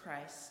Jesus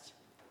Christ.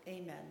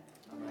 Amen.